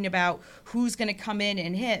talking about who's going to come in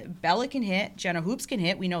and hit, Bella can hit, Jenna Hoops can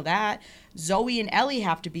hit, we know that. Zoe and Ellie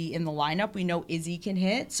have to be in the lineup. We know Izzy can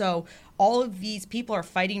hit. So all of these people are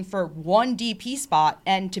fighting for one DP spot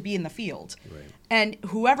and to be in the field. Right. And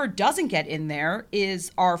whoever doesn't get in there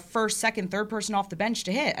is our first, second, third person off the bench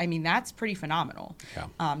to hit. I mean, that's pretty phenomenal.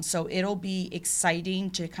 Yeah. So it'll be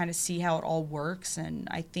exciting to kind of see how it all works. And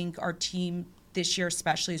I think our team this year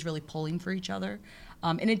especially is really pulling for each other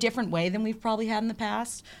in a different way than we've probably had in the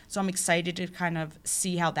past. So I'm excited to kind of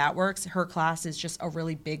see how that works. Her class is just a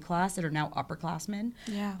really big class that are now upperclassmen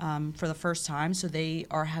for the first time. So they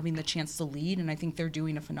are having the chance to lead, and I think they're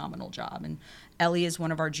doing a phenomenal job. And Ellie is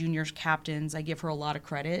one of our junior captains. I give her a lot of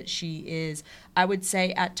credit. She is, I would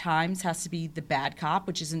say at times, has to be the bad cop,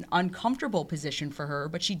 which is an uncomfortable position for her,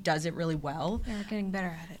 but she does it really well. They're getting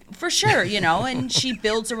better at it. For sure, and she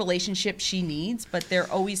builds a relationship she needs, but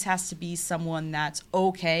there always has to be someone that's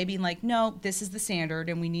okay being like, no, this is the standard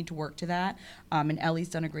and we need to work to that. And Ellie's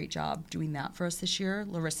done a great job doing that for us this year.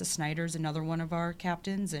 Larissa Snyder's another one of our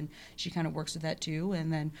captains, and she kind of works with that too.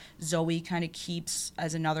 And then Zoe kind of keeps,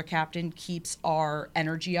 as another captain, keeps our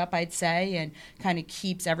energy up, I'd say, and kind of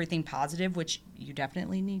keeps everything positive, which you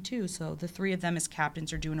definitely need too. So the three of them as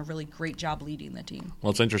captains are doing a really great job leading the team.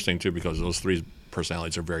 Well, it's interesting too because those three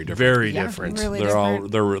personalities are very different. Very different. Really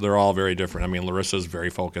They're all very different. I mean, Larissa's very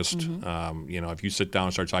focused. Mm-hmm. If you sit down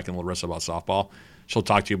and start talking to Larissa about softball, she'll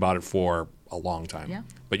talk to you about it for a long time. Yeah.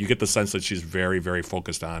 But you get the sense that she's very, very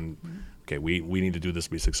focused on. Okay, we need to do this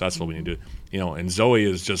to be successful. We need to, and Zoe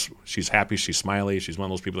is just, she's happy, she's smiley, she's one of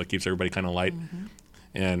those people that keeps everybody kind of light.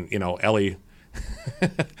 And, Ellie,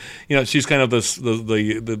 she's kind of the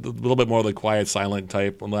little bit more of the quiet, silent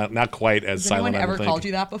type. Well, not quite as Has silent. anyone ever called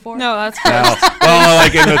you that before? No, that's Well,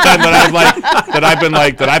 like in the time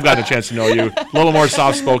that I've gotten a chance to know you, a little more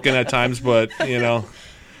soft spoken at times, but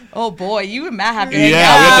Oh boy, you and Matt have to we hang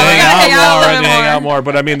have to out. hang out more.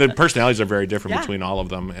 But I mean, the personalities are very different between all of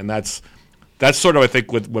them, and that's sort of I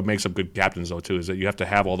think what makes up good captains though too is that you have to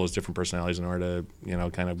have all those different personalities in order to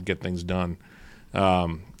kind of get things done.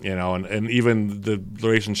 And even the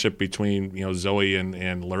relationship between Zoe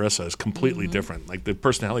and Larissa is completely different. Like the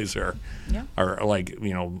personalities are like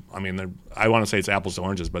I mean I want to say it's apples to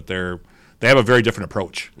oranges, but they have a very different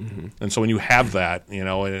approach. And so when you have that,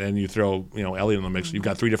 and you throw Ellie in the mix, you've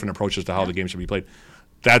got three different approaches to how the game should be played.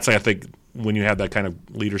 That's I think when you have that kind of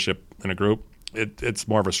leadership in a group, it's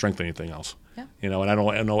more of a strength than anything else. Yeah. And I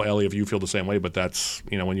don't know Ellie if you feel the same way, but that's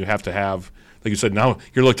when you have to have, like you said, now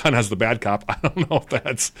you're looked on as the bad cop. I don't know if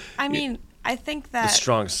that's. I mean, I think that The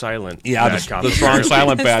strong, silent Yeah, bad cop. the strong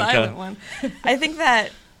silent the bad silent cop. one. I think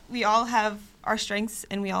that we all have our strengths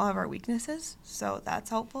and we all have our weaknesses, so that's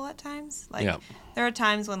helpful at times. Like there are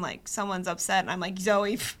times when like someone's upset and I'm like,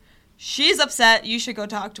 Zoe, she's upset, you should go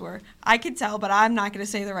talk to her. I can tell, but I'm not going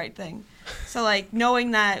to say the right thing. So like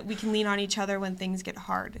knowing that we can lean on each other when things get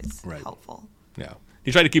hard is helpful. Yeah.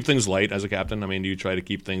 You try to keep things light as a captain. I mean, do you try to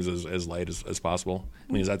keep things as light as possible?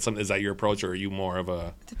 I mean, is that your approach, or are you more of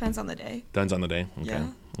a? It depends on the day. Depends on the day. Okay. Yeah.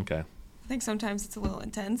 Okay. I think sometimes it's a little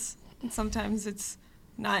intense, and sometimes it's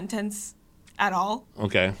not intense at all.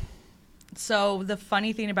 Okay. So the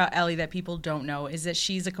funny thing about Ellie that people don't know is that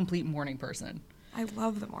she's a complete morning person. I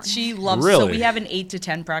love the morning. She loves. Really? So we have an 8 to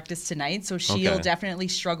 10 practice tonight. So she'll Okay. definitely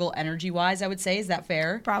struggle energy wise. I would say, is that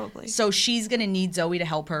fair? Probably. So she's gonna need Zoe to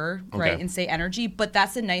help her, right, Okay. and stay energy. But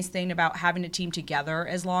that's the nice thing about having a team together.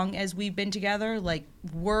 As long as we've been together, like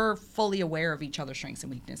we're fully aware of each other's strengths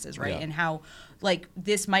and weaknesses, right? Yeah. And how, like,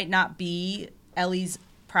 this might not be Ellie's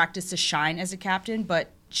practice to shine as a captain,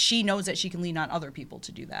 but she knows that she can lean on other people to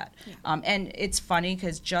do that. Yeah. And it's funny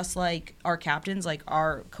because just like our captains, like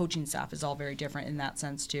our coaching staff is all very different in that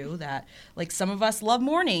sense too, that like some of us love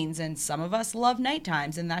mornings and some of us love night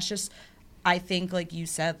times. And that's just, I think, like you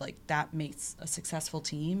said, like that makes a successful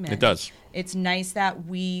team. And It does. It's nice that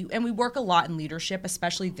we work a lot in leadership,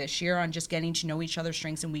 especially this year, on just getting to know each other's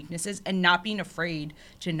strengths and weaknesses and not being afraid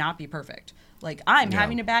to not be perfect. Like, I'm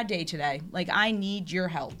having a bad day today. Like, I need your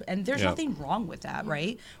help. And there's nothing wrong with that,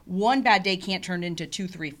 right? One bad day can't turn into 2,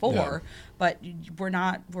 3, 4, but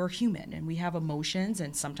we're human and we have emotions,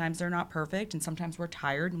 and sometimes they're not perfect and sometimes we're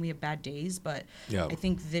tired and we have bad days. But I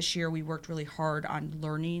think this year we worked really hard on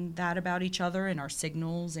learning that about each other and our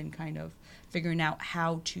signals and kind of figuring out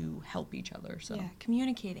how to help each other. So Yeah,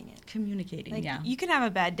 communicating it. communicating, Like, yeah. you can have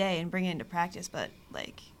a bad day and bring it into practice, but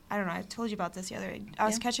like, I don't know, I told you about this the other day. I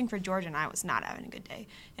was catching for Georgia and I was not having a good day.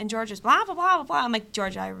 And George was blah, blah, blah, blah, blah. I'm like,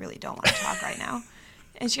 Georgia, I really don't want to talk right now.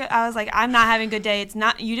 And I was like, I'm not having a good day. It's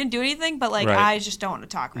not, you didn't do anything, but like, I just don't want to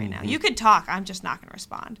talk right now. You could talk, I'm just not going to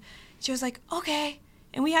respond. She was like, okay.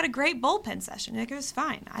 And we had a great bullpen session. Like, it was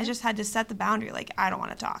fine. I just had to set the boundary. Like, I don't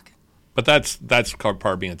want to talk. But that's part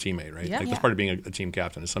of being a teammate, right? Yeah. Like that's part of being a team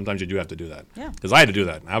captain. Is sometimes you do have to do that. Yeah. Because I had to do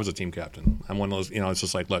that. I was a team captain. I'm one of those. It's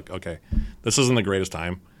just like, look, okay, this isn't the greatest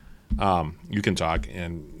time. You can talk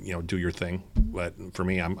and do your thing, but for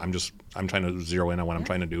me, I'm trying to zero in on what I'm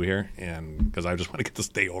trying to do here, and because I just want to get this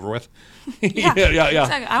day over with. Yeah.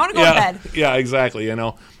 Exactly. I want to go to bed. Yeah, exactly.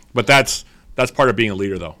 But that's part of being a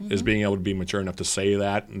leader, though, is being able to be mature enough to say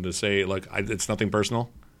that and to say, look, it's nothing personal.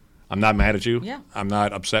 I'm not mad at you. Yeah. I'm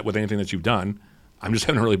not upset with anything that you've done. I'm just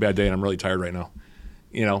having a really bad day and I'm really tired right now.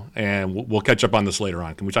 And we'll catch up on this later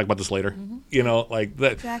on. Can we talk about this later? Like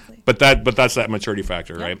that. Exactly. But that's that maturity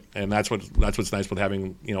factor, right? And that's what's nice with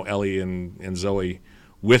having Ellie and Zoe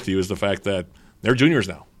with you is the fact that they're juniors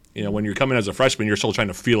now. When you come in as a freshman, you're still trying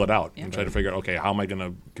to feel it out and try to figure out, okay, how am I going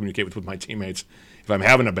to communicate with my teammates if I'm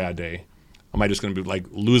having a bad day? Am I just going to be like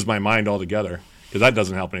lose my mind altogether? Because that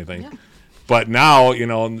doesn't help anything. Yeah. But now,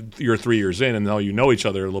 you're 3 years in, and now you know each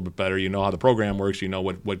other a little bit better. You know how the program works. You know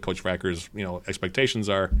what Coach Fracker's expectations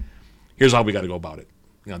are. Here's how we got to go about it.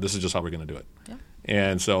 This is just how we're going to do it. Yeah.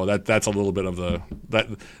 And so that's a little bit of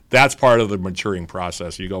that's part of the maturing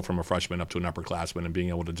process. You go from a freshman up to an upperclassman and being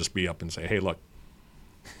able to just be up and say, hey, look,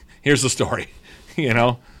 here's the story,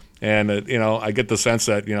 And I get the sense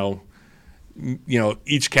that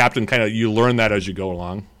each captain you learn that as you go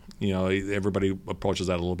along. Everybody approaches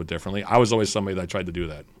that a little bit differently. I was always somebody that tried to do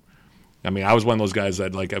that. I mean, I was one of those guys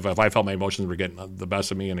that, like, if I felt my emotions were getting the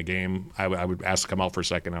best of me in a game, I would ask to come out for a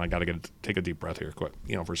second, and I got to take a deep breath here, quick,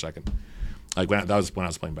 for a second. Like that was when I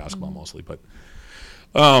was playing basketball mostly, but,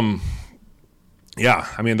 yeah,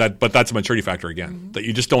 I mean but that's a maturity factor again that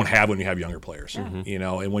you just don't have when you have younger players, and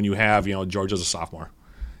when you have George as a sophomore,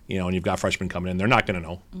 and you've got freshmen coming in, they're not going to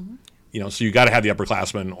know. So you got to have the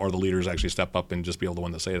upperclassmen or the leaders actually step up and just be able to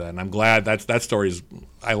one to say that. And I'm glad that story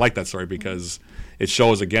I like that story because it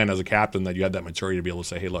shows, again, as a captain that you had that maturity to be able to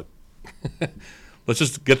say, hey, look, let's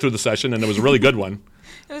just get through the session. And it was a really good one.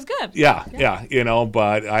 It was good. Yeah.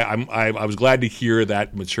 But I was glad to hear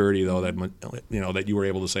that maturity, though, that you were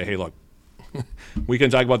able to say, hey, look, we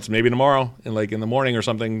can talk about this maybe tomorrow and like in the morning or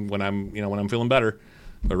something when I'm feeling better.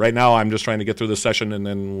 But right now I'm just trying to get through this session and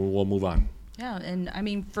then we'll move on. Yeah, and I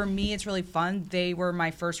mean, for me, it's really fun. They were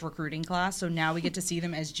my first recruiting class, so now we get to see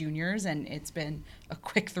them as juniors, and it's been a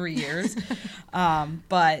quick 3 years.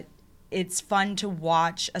 But it's fun to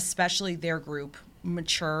watch, especially their group,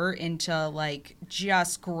 mature into, like,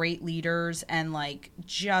 just great leaders and, like,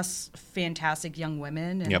 just fantastic young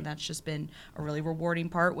women, and that's just been a really rewarding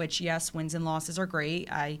part, which, yes, wins and losses are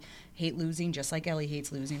great. I hate losing, just like Ellie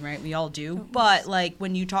hates losing, right? We all do. But, like,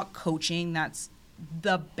 when you talk coaching, that's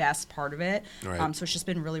the best part of it. Right. So it's just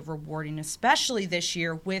been really rewarding, especially this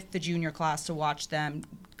year with the junior class, to watch them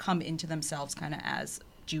come into themselves kind of as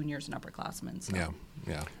juniors and upperclassmen. So.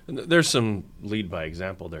 Yeah. There's some lead by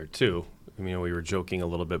example there too. I mean, we were joking a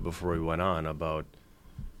little bit before we went on about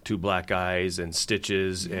 2 black eyes and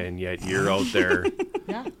stitches, and yet you're out there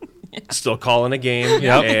still calling a game,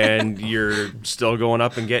 and you're still going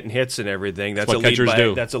up and getting hits and everything. That's what catchers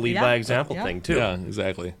do. That's a lead by example thing too. Yeah,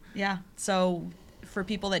 exactly. Yeah. So for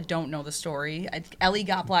people that don't know the story, Ellie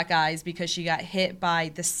got black eyes because she got hit by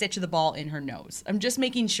the stitch of the ball in her nose. I'm just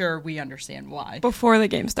making sure we understand why. Before the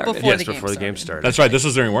game started. Before the game started. That's right. This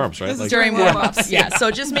is during warm-ups, right? This is during warm-ups, yeah. So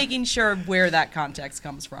just making sure where that context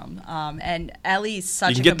comes from. And Ellie's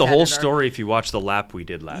such a You can get the whole competitor. story if you watch the lap we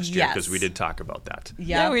did last year, because we did talk about that.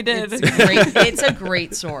 Yeah, we did. It's a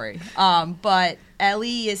great story. But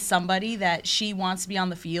Ellie is somebody that she wants to be on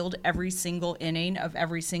the field every single inning of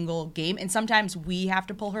every single game. And sometimes we have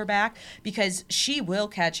to pull her back because she will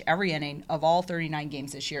catch every inning of all 39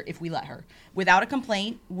 games this year if we let her. Without a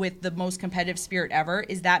complaint, with the most competitive spirit ever.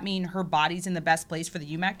 Does that mean her body's in the best place for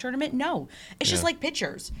the UMAC tournament? No. It's just like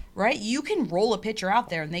pitchers, right? You can roll a pitcher out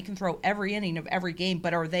there and they can throw every inning of every game,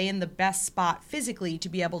 but are they in the best spot physically to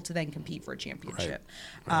be able to then compete for a championship?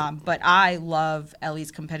 Right. But I love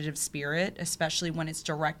Ellie's competitive spirit, especially when it's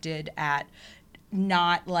directed at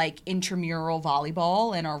not like intramural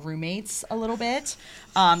volleyball and our roommates a little bit.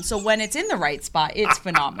 So when it's in the right spot, it's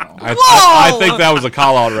phenomenal. I think that was a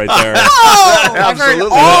call out right there. I've heard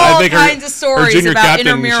all kinds of stories about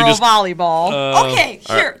intramural volleyball. Okay,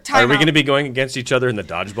 here, time Are we out. going to be going against each other in the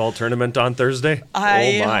dodgeball tournament on Thursday?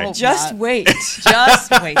 I oh my! hope Just not. wait.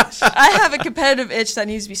 Just wait. I have a competitive itch that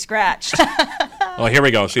needs to be scratched. Well, here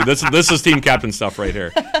we go. See, this is team captain stuff right here.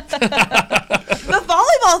 The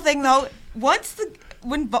volleyball thing, though,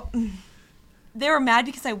 they were mad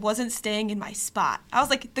because I wasn't staying in my spot. I was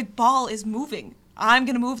like, the ball is moving. I'm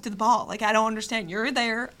going to move to the ball. Like, I don't understand. You're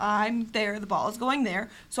there. I'm there. The ball is going there.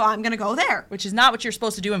 So I'm going to go there. Which is not what you're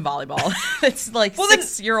supposed to do in volleyball. It's like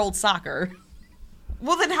 6-year-old soccer.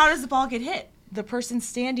 Well, then how does the ball get hit? The person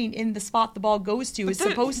standing in the spot the ball goes to is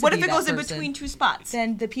supposed to What be if it that goes in person. between 2 spots?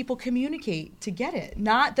 Then the people communicate to get it,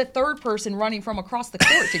 not the third person running from across the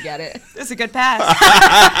court to get it. It's a good pass.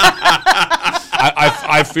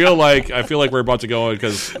 I feel like we're about to go,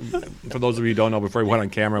 because for those of you who don't know, before we went on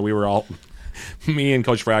camera, we were all, me and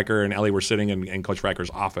Coach Fracker and Ellie were sitting in Coach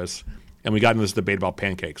Fracker's office, and we got into this debate about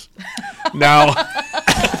pancakes. Now,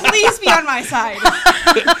 Please be on my side.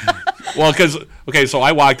 well, so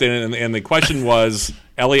I walked in, and the question was,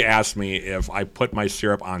 Ellie asked me if I put my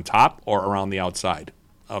syrup on top or around the outside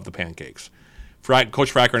of the pancakes.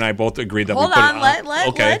 Coach Fracker and I both agreed that Hold we put on, it on.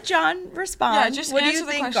 let John respond. Yeah, just what do answer you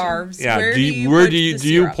the think, question. Garves? Yeah, Where do you put the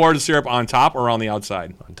do you syrup? pour the syrup on top or on the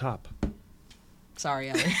outside? On top. Sorry,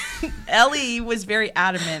 Ellie. Ellie was very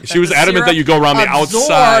adamant. She was adamant that you go around the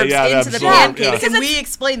outside. Yeah, into the absorb, pancakes, yeah. and we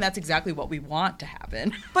explained that's exactly what we want to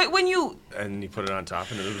happen. But when you And you put it on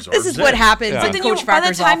top, and it absorbs. This is what happens Yeah. in then Coach by the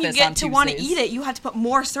Fracker's time you office get on to want to Tuesdays. eat it, you have to put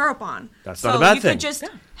more syrup on. That's so not a bad you thing. could just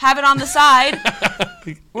have it on the side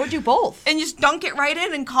Or do both. and just dunk it right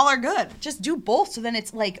in and call her good. Just do both, so then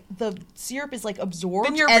it's like the syrup is like absorbed.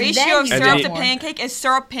 Then your and ratio then of you And syrup then to you- pancake is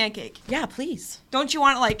syrup pancake. Yeah, please. Don't you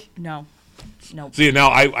want it like No. See, now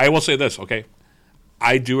I will say this, okay?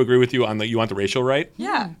 I do agree with you on that you want the ratio right.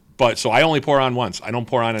 yeah? But so I only pour on once. I don't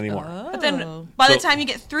pour on anymore. But then by the So- time you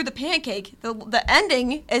get through the pancake, the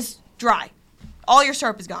ending is dry. All your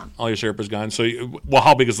syrup is gone. All your syrup is gone. So, well,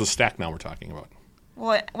 how big is the stack now we're talking about?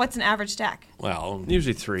 What's an average stack? Well,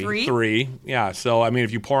 Usually 3. Three? 3. Yeah. So, I mean,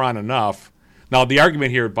 if you pour on enough. Now, the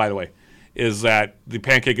argument here, by the way, is that the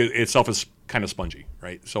pancake itself is kind of spongy,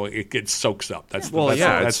 right? So it soaks up. That's Well, that's,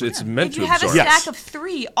 yeah, that's, it's meant If to you have a absorb. Yes. stack of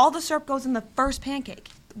 3, all the syrup goes in the first pancake.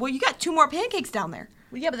 Well, you got 2 more pancakes down there.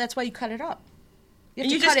 Well, yeah, but that's why you cut it up. You have And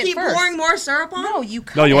to you cut just it keep first. pouring more syrup on? No, you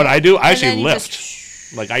cut No, you know what it, I do? I and then actually you lift. just-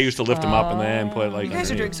 Like I used to lift them up and then put like. You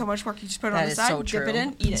guys are doing underneath. so much work. You just put it on That the is side, so dip true. it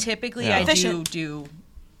in, eat it. Typically, Yeah. I Efficient. do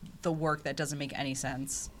the work that doesn't make any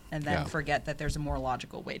sense, and then Yeah. forget that there's a more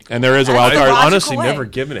logical way to go. And there is a wild That's I've the card. logical honestly way. never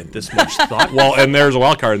given it this much thought. Well, and there's a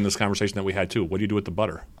wild card in this conversation that we had too. What do you do with the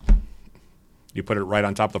butter? You put it right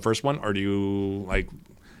on top of the first one, or do you like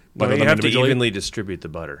butter you them have to individually? evenly distribute the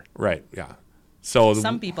butter. Right. Yeah. So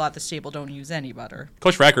Some people at the stable don't use any butter.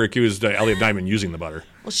 Coach Fracker accused Ellie of Diamond using the butter.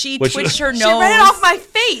 Well, she Which- twitched her nose. She read it off my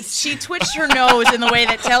face. She twitched her nose in the way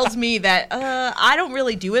that tells me that I don't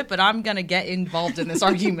really do it, but I'm gonna get involved in this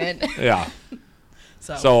argument. Yeah.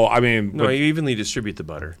 So, So I mean, No, but- you evenly distribute the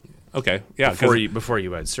butter okay, yeah. 'cause- before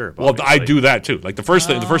you add syrup. well, I obviously. do that too. Like the first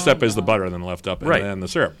step is the butter, and then the left up, and Right. then the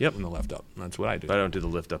syrup, Yep. and the left up. That's what I do. But I don't do the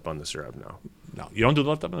lift up on the syrup. No, No, you don't do the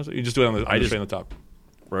left up. You just do it on the, I just- on the top.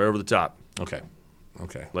 right over the top. Okay.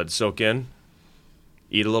 Okay. Let it soak in.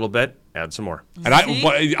 Eat a little bit. Add some more. And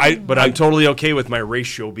See? But I'm totally okay with my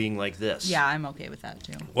ratio being like this. yeah, I'm okay with that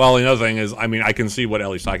too. well, another thing is, I mean, I can see what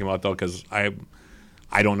Ellie's talking about though, because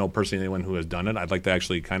I don't know personally anyone who has done it. I'd like to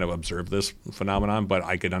actually kind of observe this phenomenon, but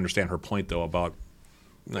I could understand her point though about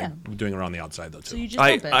doing it around the outside though too. So you just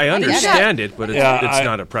I dump it. I get it. understand it, but it's, Yeah, it's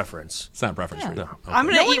not a preference. It's not a preference for you. No. Okay. I'm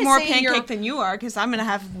going No to one eat is more saying you're- pancake than you are because I'm going to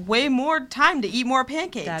have way more time to eat more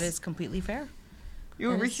pancakes. That is completely fair.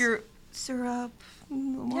 You're over that is- here, syrup.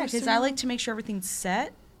 More Yeah, because I syrup. like to make sure everything's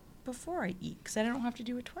set before I eat, because I don't have to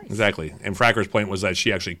do it twice. Exactly. And Fracker's point was that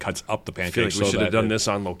she actually cuts up the I feel like pancakes. we so should have that done this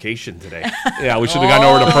on location today. Yeah, we should have gone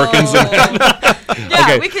over to Perkins. Yeah,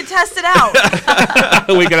 Okay. we could test it out.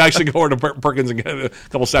 And we could actually go over to Perkins and get a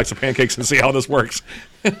couple sacks of pancakes and see how this works.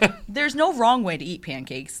 There's no wrong way to eat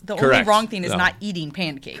pancakes. The only Correct. wrect is No. not eating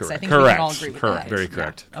pancakes. I Correct. think we Correct. can all agree with Correct. that. Very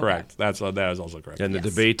correct. Okay. Correct. That is also correct. And the Yes.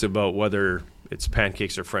 debate about whether it's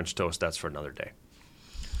pancakes or French toast, that's for another day.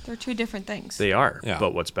 They're 2 different things. They are, Yeah.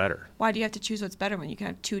 but what's better? Why do you have to choose what's better when you can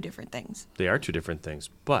have 2 different things? They are 2 different things.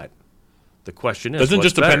 But the question is, Doesn't it what's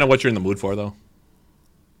just depend better? on what you're in the mood for, though?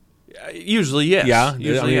 Usually, yes. Yeah?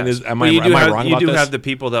 Usually, I mean, yes. am But I- you do am I have- wrong You about do this? have the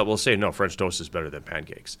people that will say, no, French toast is better than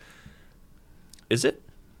pancakes. Is it?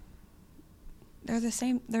 They're the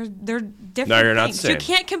same. They're different No, you're not things. saying. You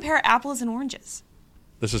can't compare apples and oranges.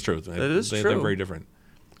 This is true. That is They're true. very different.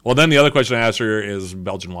 Well, then the other question I asked her is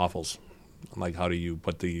Belgian waffles. Like, how do you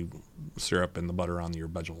put the syrup and the butter on your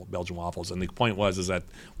Belgian waffles? And the point is that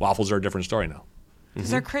waffles are a different story now. Because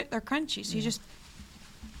they're crunchy, so you just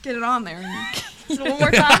get it on there. And So one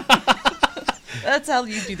more time. That's how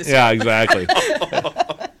you do this. Yeah, exactly.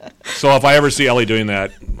 So if I ever see Ellie doing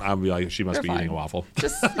that, I'll be like, she must You're be fine. eating a waffle.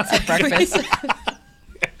 Just it's like breakfast.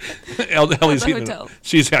 Ellie's the eating. hotel.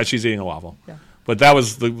 She's eating a waffle. Yeah. But that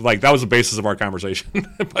was the basis of our conversation.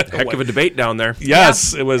 But Heck of a debate down there.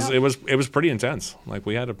 yes, it was pretty intense. Like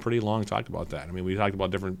we had a pretty long talk about that. I mean, we talked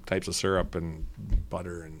about different types of syrup and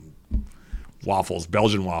butter and waffles,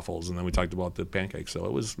 Belgian waffles, and then we talked about the pancakes. So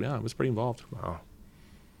it was pretty involved. Wow.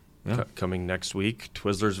 Yeah. Coming next week,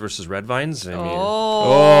 Twizzlers versus Red Vines. I mean,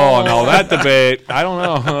 Oh no, that debate. I don't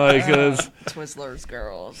know. Like, Twizzlers,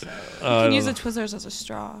 girls. you can use the Twizzlers as a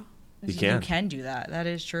straw. you can. You can do that. That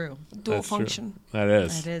is true. Dual That's true. function. That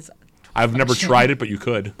is. That is. I've never function. tried it, but you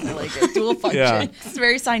could. I like it. Dual function. Yeah. It's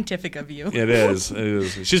very scientific of you. It is. It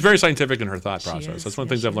is. She's very scientific in her thought process. is. That's one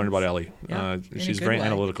of Yeah, the things I've she learned about is. Ellie. Yeah, in a she's good very way.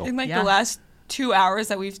 analytical. In like Yeah. the last 2 hours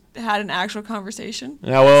that we've had an actual conversation.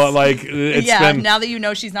 Yeah, well, like it's been. Now that you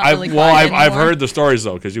know she's not really quiet I've anymore. heard the stories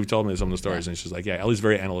though, because you've told me some of the stories, and she's like, yeah, Ellie's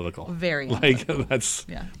very analytical. Very like analytical. that's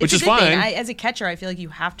Yeah. which It's is a good fine. thing. As a catcher, I feel like you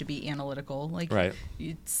have to be analytical. Like, Right.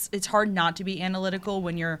 It's hard not to be analytical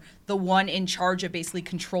when you're the one in charge of basically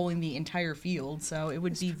controlling the entire field. So it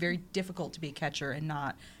would be very difficult to be a catcher and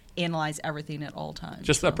not analyze everything at all times.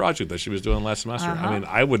 Just that project that she was doing last semester. Uh-huh. I mean,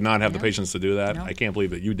 I would not have the Yeah. patience to do that. No. I can't believe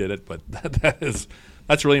that you did it, but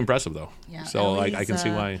that's really impressive, though. Yeah, So I Ellie's, can see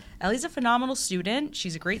why. Ellie's a phenomenal student.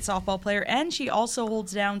 She's a great softball player, and she also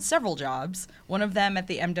holds down several jobs. One of them at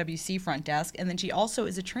the MWC front desk, and then she also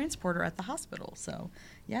is a transporter at the hospital. So,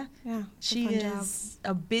 yeah, it's a she fun is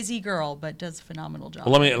a busy girl, but does a phenomenal job.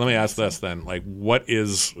 Well, let me ask this then. Like, what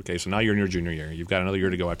is okay? So now you're in your junior year. You've got another year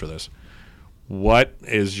to go after this. What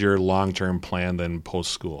is your long-term plan then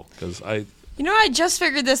post school? Because I I just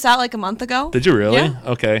figured this out like a month ago. did you really? Yeah.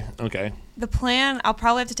 Okay. The plan, I'll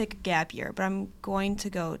probably have to take a gap year, but I'm going to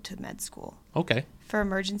go to med school Okay. for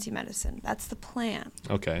emergency medicine. That's the plan.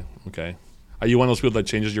 Okay. Are you one of those people that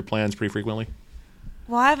changes your plans pretty frequently?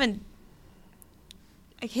 Well, I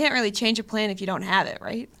can't really change a plan if you don't have it,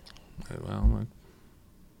 right? Well,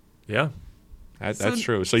 Yeah. that's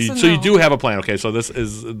true. So you so you no. do have a plan. Okay. So this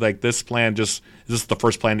is like this plan. Is this the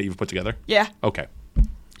first plan that you've put together? Yeah. Okay.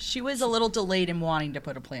 She was a little delayed in wanting to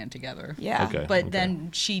put a plan together. Yeah. Okay. But then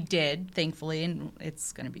she did, thankfully, and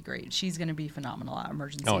it's going to be great. She's going to be phenomenal at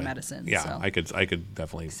emergency medicine. Yeah, so. I could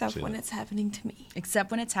definitely. Except see when that. it's happening to me. Except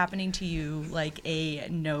when it's happening to you, like a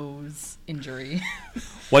nose injury.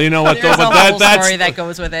 Well, you know what? There's though, a but whole that's story that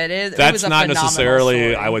goes with it. It that's was a not phenomenal necessarily,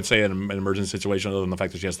 story. I would say, an emergency situation, other than the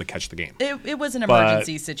fact that she has to catch the game. It was an But-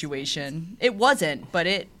 emergency situation. It wasn't, but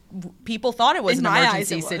people thought it was In an my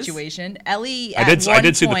eyes, emergency it was. situation. Ellie, I at did- I one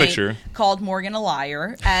did see the point, picture. called Morgan a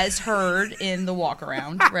liar, as heard in the walk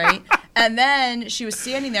around, right? And then she was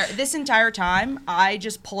standing there. This entire time, I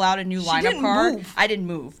just pull out a new lineup didn't card. move. I didn't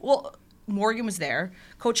move. Well, Morgan was there.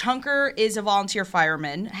 Coach Hunker is a volunteer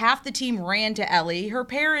fireman. Half the team ran to Ellie. Her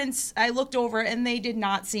parents, I looked over and they did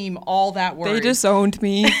not seem all that worried. They disowned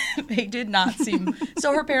me. They did not seem.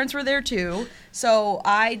 So her parents were there too. So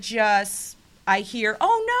I hear,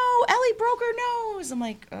 oh no, Ellie broke her nose. I'm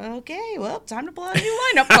like, okay, well, time to pull out a new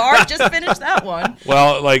lineup card. Just finished that one.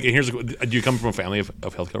 Well, like, do you come from a family of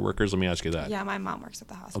healthcare workers? Let me ask you that. Yeah, my mom works at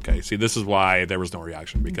the hospital. Okay, see, this is why there was no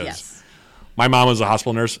reaction, because Yes. my mom was a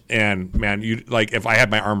hospital nurse, and man, if I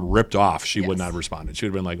had my arm ripped off, she would Yes. not have responded. She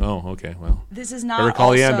would have been like, "Oh, okay, well." This is Better not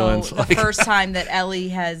call the also ambulance. the Like- first time that Ellie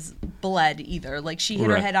has bled either. Like, she hit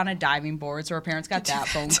her Right. head on a diving board, so her parents got that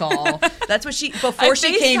phone call. That's what before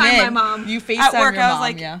she I came FaceTimed in. my mom. You FaceTime at work. your I mom, was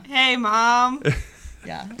like, yeah. "Hey, mom."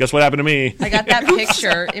 Yeah. Guess what happened to me? I got that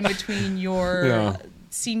picture in between your Yeah.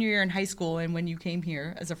 senior year in high school and when you came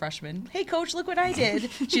here as a freshman. Hey, coach, look what I did.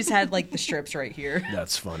 She's had like the strips right here.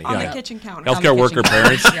 That's funny. On Yeah. the kitchen counter. On the Healthcare kitchen worker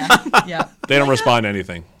counter. parents, Yeah. they don't respond to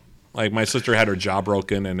anything. Like, my sister had her jaw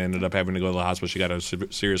broken and ended up having to go to the hospital. She got a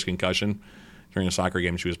serious concussion during a soccer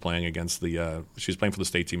game she was playing against she was playing for the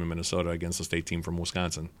state team in Minnesota against the state team from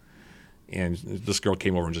Wisconsin. And this girl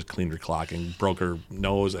came over and just cleaned her clock and broke her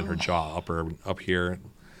nose and her jaw up here,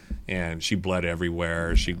 and she bled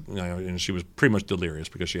everywhere. And she was pretty much delirious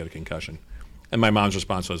because she had a concussion. And my mom's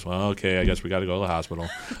response was, "Well, okay, I guess we got to go to the hospital."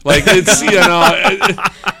 Like, it's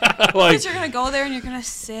like, Because you're gonna go there and you're gonna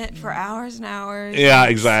sit for hours and hours. yeah,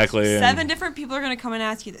 exactly. And- 7 different people are gonna come and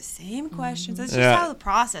ask you the same questions. That's just Yeah. how the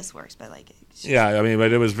process works. But like, Yeah, I mean,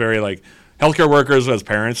 but it was very like healthcare workers as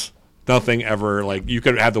parents. Nothing ever like you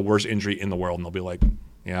could have the worst injury in the world, and they'll be like,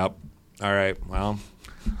 "Yep, all right, well,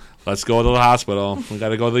 let's go to the hospital. We got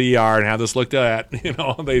to go to the ER and have this looked at." You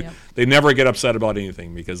know, they never get upset about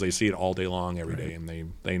anything because they see it all day long, every day, and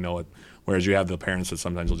they know it. Whereas you have the parents that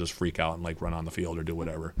sometimes will just freak out and like run on the field or do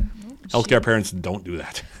whatever. Healthcare parents don't do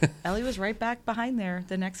that. Ellie was right back behind there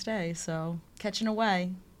the next day, so catching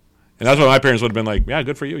away. And that's what my parents would have been like, "Yeah,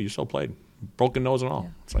 good for you. You still played. Broken nose and all."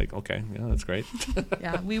 It's like, okay, yeah, that's great.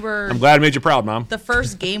 Yeah, we were. I'm glad I made you proud, Mom. The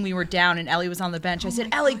first game we were down and Ellie was on the bench. I said,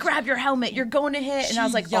 Ellie, grab your helmet. You're going to hit. And I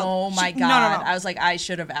was like, She yelled- oh my she- God. no. I was like, I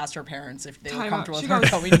should have asked her parents if they were Time out. comfortable She with her goes-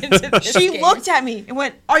 going into this she game. looked at me and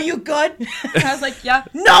went, "Are you good?" And I was like, "Yeah."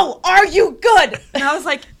 No, are you good? And I was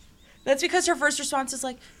like, That's because her first response is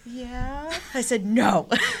like, yeah. I said, no.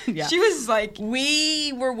 Yeah. she was like,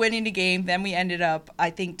 We were winning the game. Then we ended up, I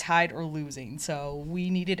think, tied or losing. So we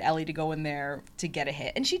needed Ellie to go in there to get a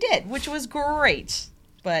hit. And she did, which was great.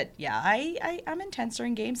 But yeah, I'm intense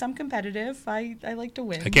during games. I'm competitive. I like to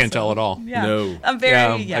win. I can't tell at all. Yeah. No. I'm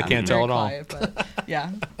very, Yeah, I can't I'm tell very at all. quiet, but yeah.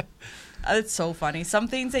 It's so funny. Some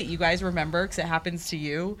things that you guys remember, because it happens to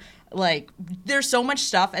you. Like, there's so much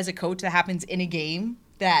stuff as a coach that happens in a game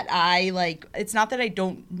that I, like, it's not that I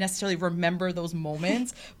don't necessarily remember those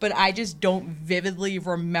moments, but I just don't vividly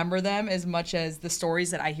remember them as much as the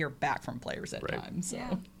stories that I hear back from players at times. So.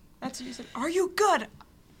 Yeah. That's what you said. Are you good?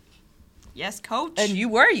 Yes, coach. And you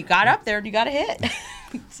were. You got up there and you got a hit.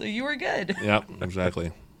 So you were good. Yeah,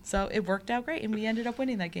 exactly. So it worked out great, and we ended up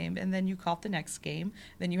winning that game. And then you caught the next game.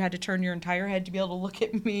 Then you had to turn your entire head to be able to look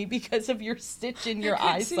at me because of your stitch in your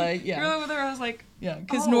eyesight. Yeah, you're over there. I was like, yeah,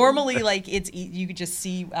 because normally, like, you could just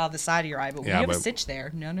see out the side of your eye, but we have a stitch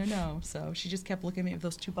there. No. So she just kept looking at me with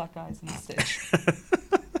those two black eyes and the stitch.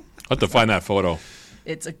 I'll have to find that photo.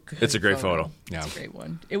 It's a great photo. Yeah, it's a great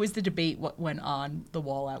one. It was the debate what went on the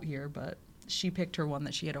wall out here, but she picked her one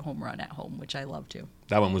that she had a home run at home, which I love too.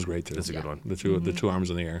 That one was great too. That's a good one. The two arms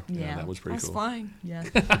in the air. Yeah, that was pretty cool. flying. Yeah,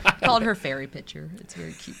 called her fairy picture. It's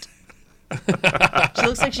very cute. She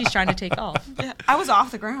looks like she's trying to take off. Yeah, I was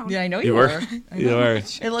off the ground. Yeah, I know you were. You were.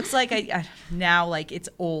 It looks like I now, like, it's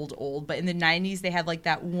old, but in the 90s they had like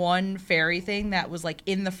that one fairy thing that was like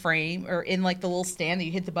in the frame or in like the little stand that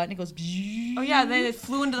you hit the button, it goes. Oh yeah, then it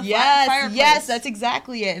flew into the fireplace. Yes, that's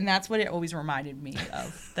exactly it, and that's what it always reminded me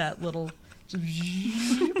of. That little.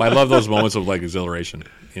 I love those moments of like exhilaration.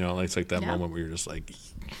 You know, it's like that moment where you're just like,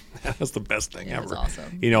 that's the best thing ever. That's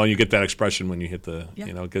awesome. You know, and you get that expression when you hit the,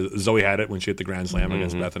 you know, because Zoe had it when she hit the grand slam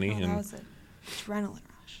against Bethany. Oh, and that was an adrenaline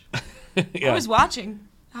rush. yeah. I was watching.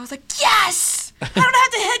 I was like, yes! I don't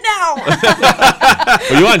have to hit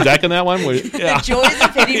now. Were you on deck in that one? The joys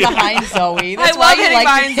of hitting behind Zoe. That's I why love you hitting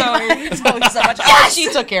like behind Zoe so much. Oh,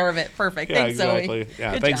 she took care of it. Perfect. Yeah, Thanks, exactly. Zoe.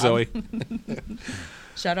 Yeah, Good thanks, job. Zoe.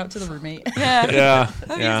 Shout out to the roommate. Yeah.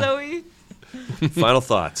 Love yeah. you, Zoe. Final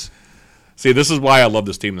thoughts. See, this is why I love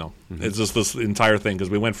this team, though. It's just this entire thing because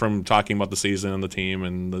we went from talking about the season and the team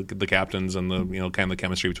and the captains and the kind of the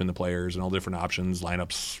chemistry between the players and all different options,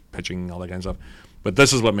 lineups, pitching, all that kind of stuff. But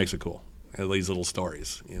this is what makes it cool. These little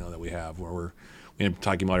stories, that we have where we're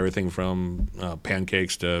talking about everything from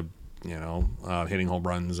pancakes to hitting home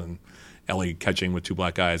runs and Ellie catching with two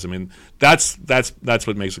black eyes. I mean, that's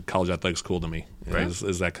what makes college athletics cool to me. Right.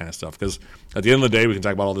 Is that kind of stuff because at the end of the day we can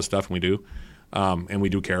talk about all this stuff and we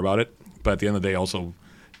do care about it. But at the end of the day, also,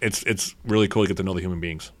 it's really cool to get to know the human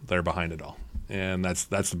beings that are behind it all, and that's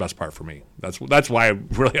the best part for me. That's why I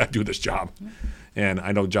do this job, and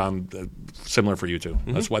I know John, similar for you too.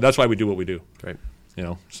 That's why we do what we do. Right.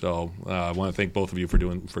 So I want to thank both of you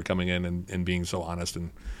for coming in and being so honest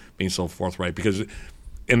and being so forthright because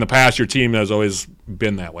in the past your team has always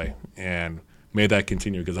been that way, and may that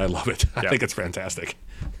continue because I love it. I think it's fantastic.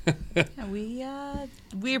 Yeah,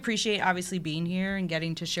 we appreciate obviously being here and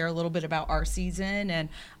getting to share a little bit about our season, and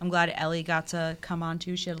I'm glad Ellie got to come on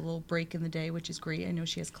too. She had a little break in the day, which is great. I know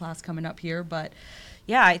she has class coming up here, but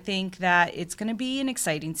yeah, I think that it's going to be an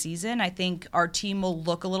exciting season. I think our team will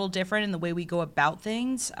look a little different in the way we go about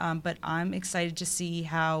things, but I'm excited to see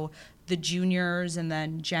how the juniors and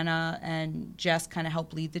then Jenna and Jess kind of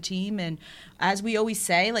help lead the team. And as we always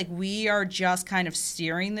say, like, we are just kind of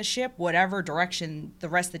steering the ship whatever direction the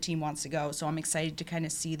rest of the team wants to go. So I'm excited to kind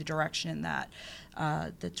of see the direction that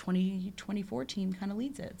the 2024 team kind of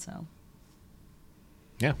leads it. So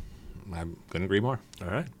yeah, I'm going to agree more. All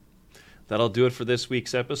right. That'll do it for this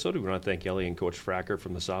week's episode. We want to thank Ellie and Coach Fracker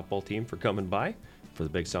from the softball team for coming by. For the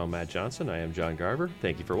Big Sound Matt Johnson, I am John Garver.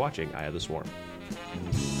 Thank you for watching Eye of the Swarm.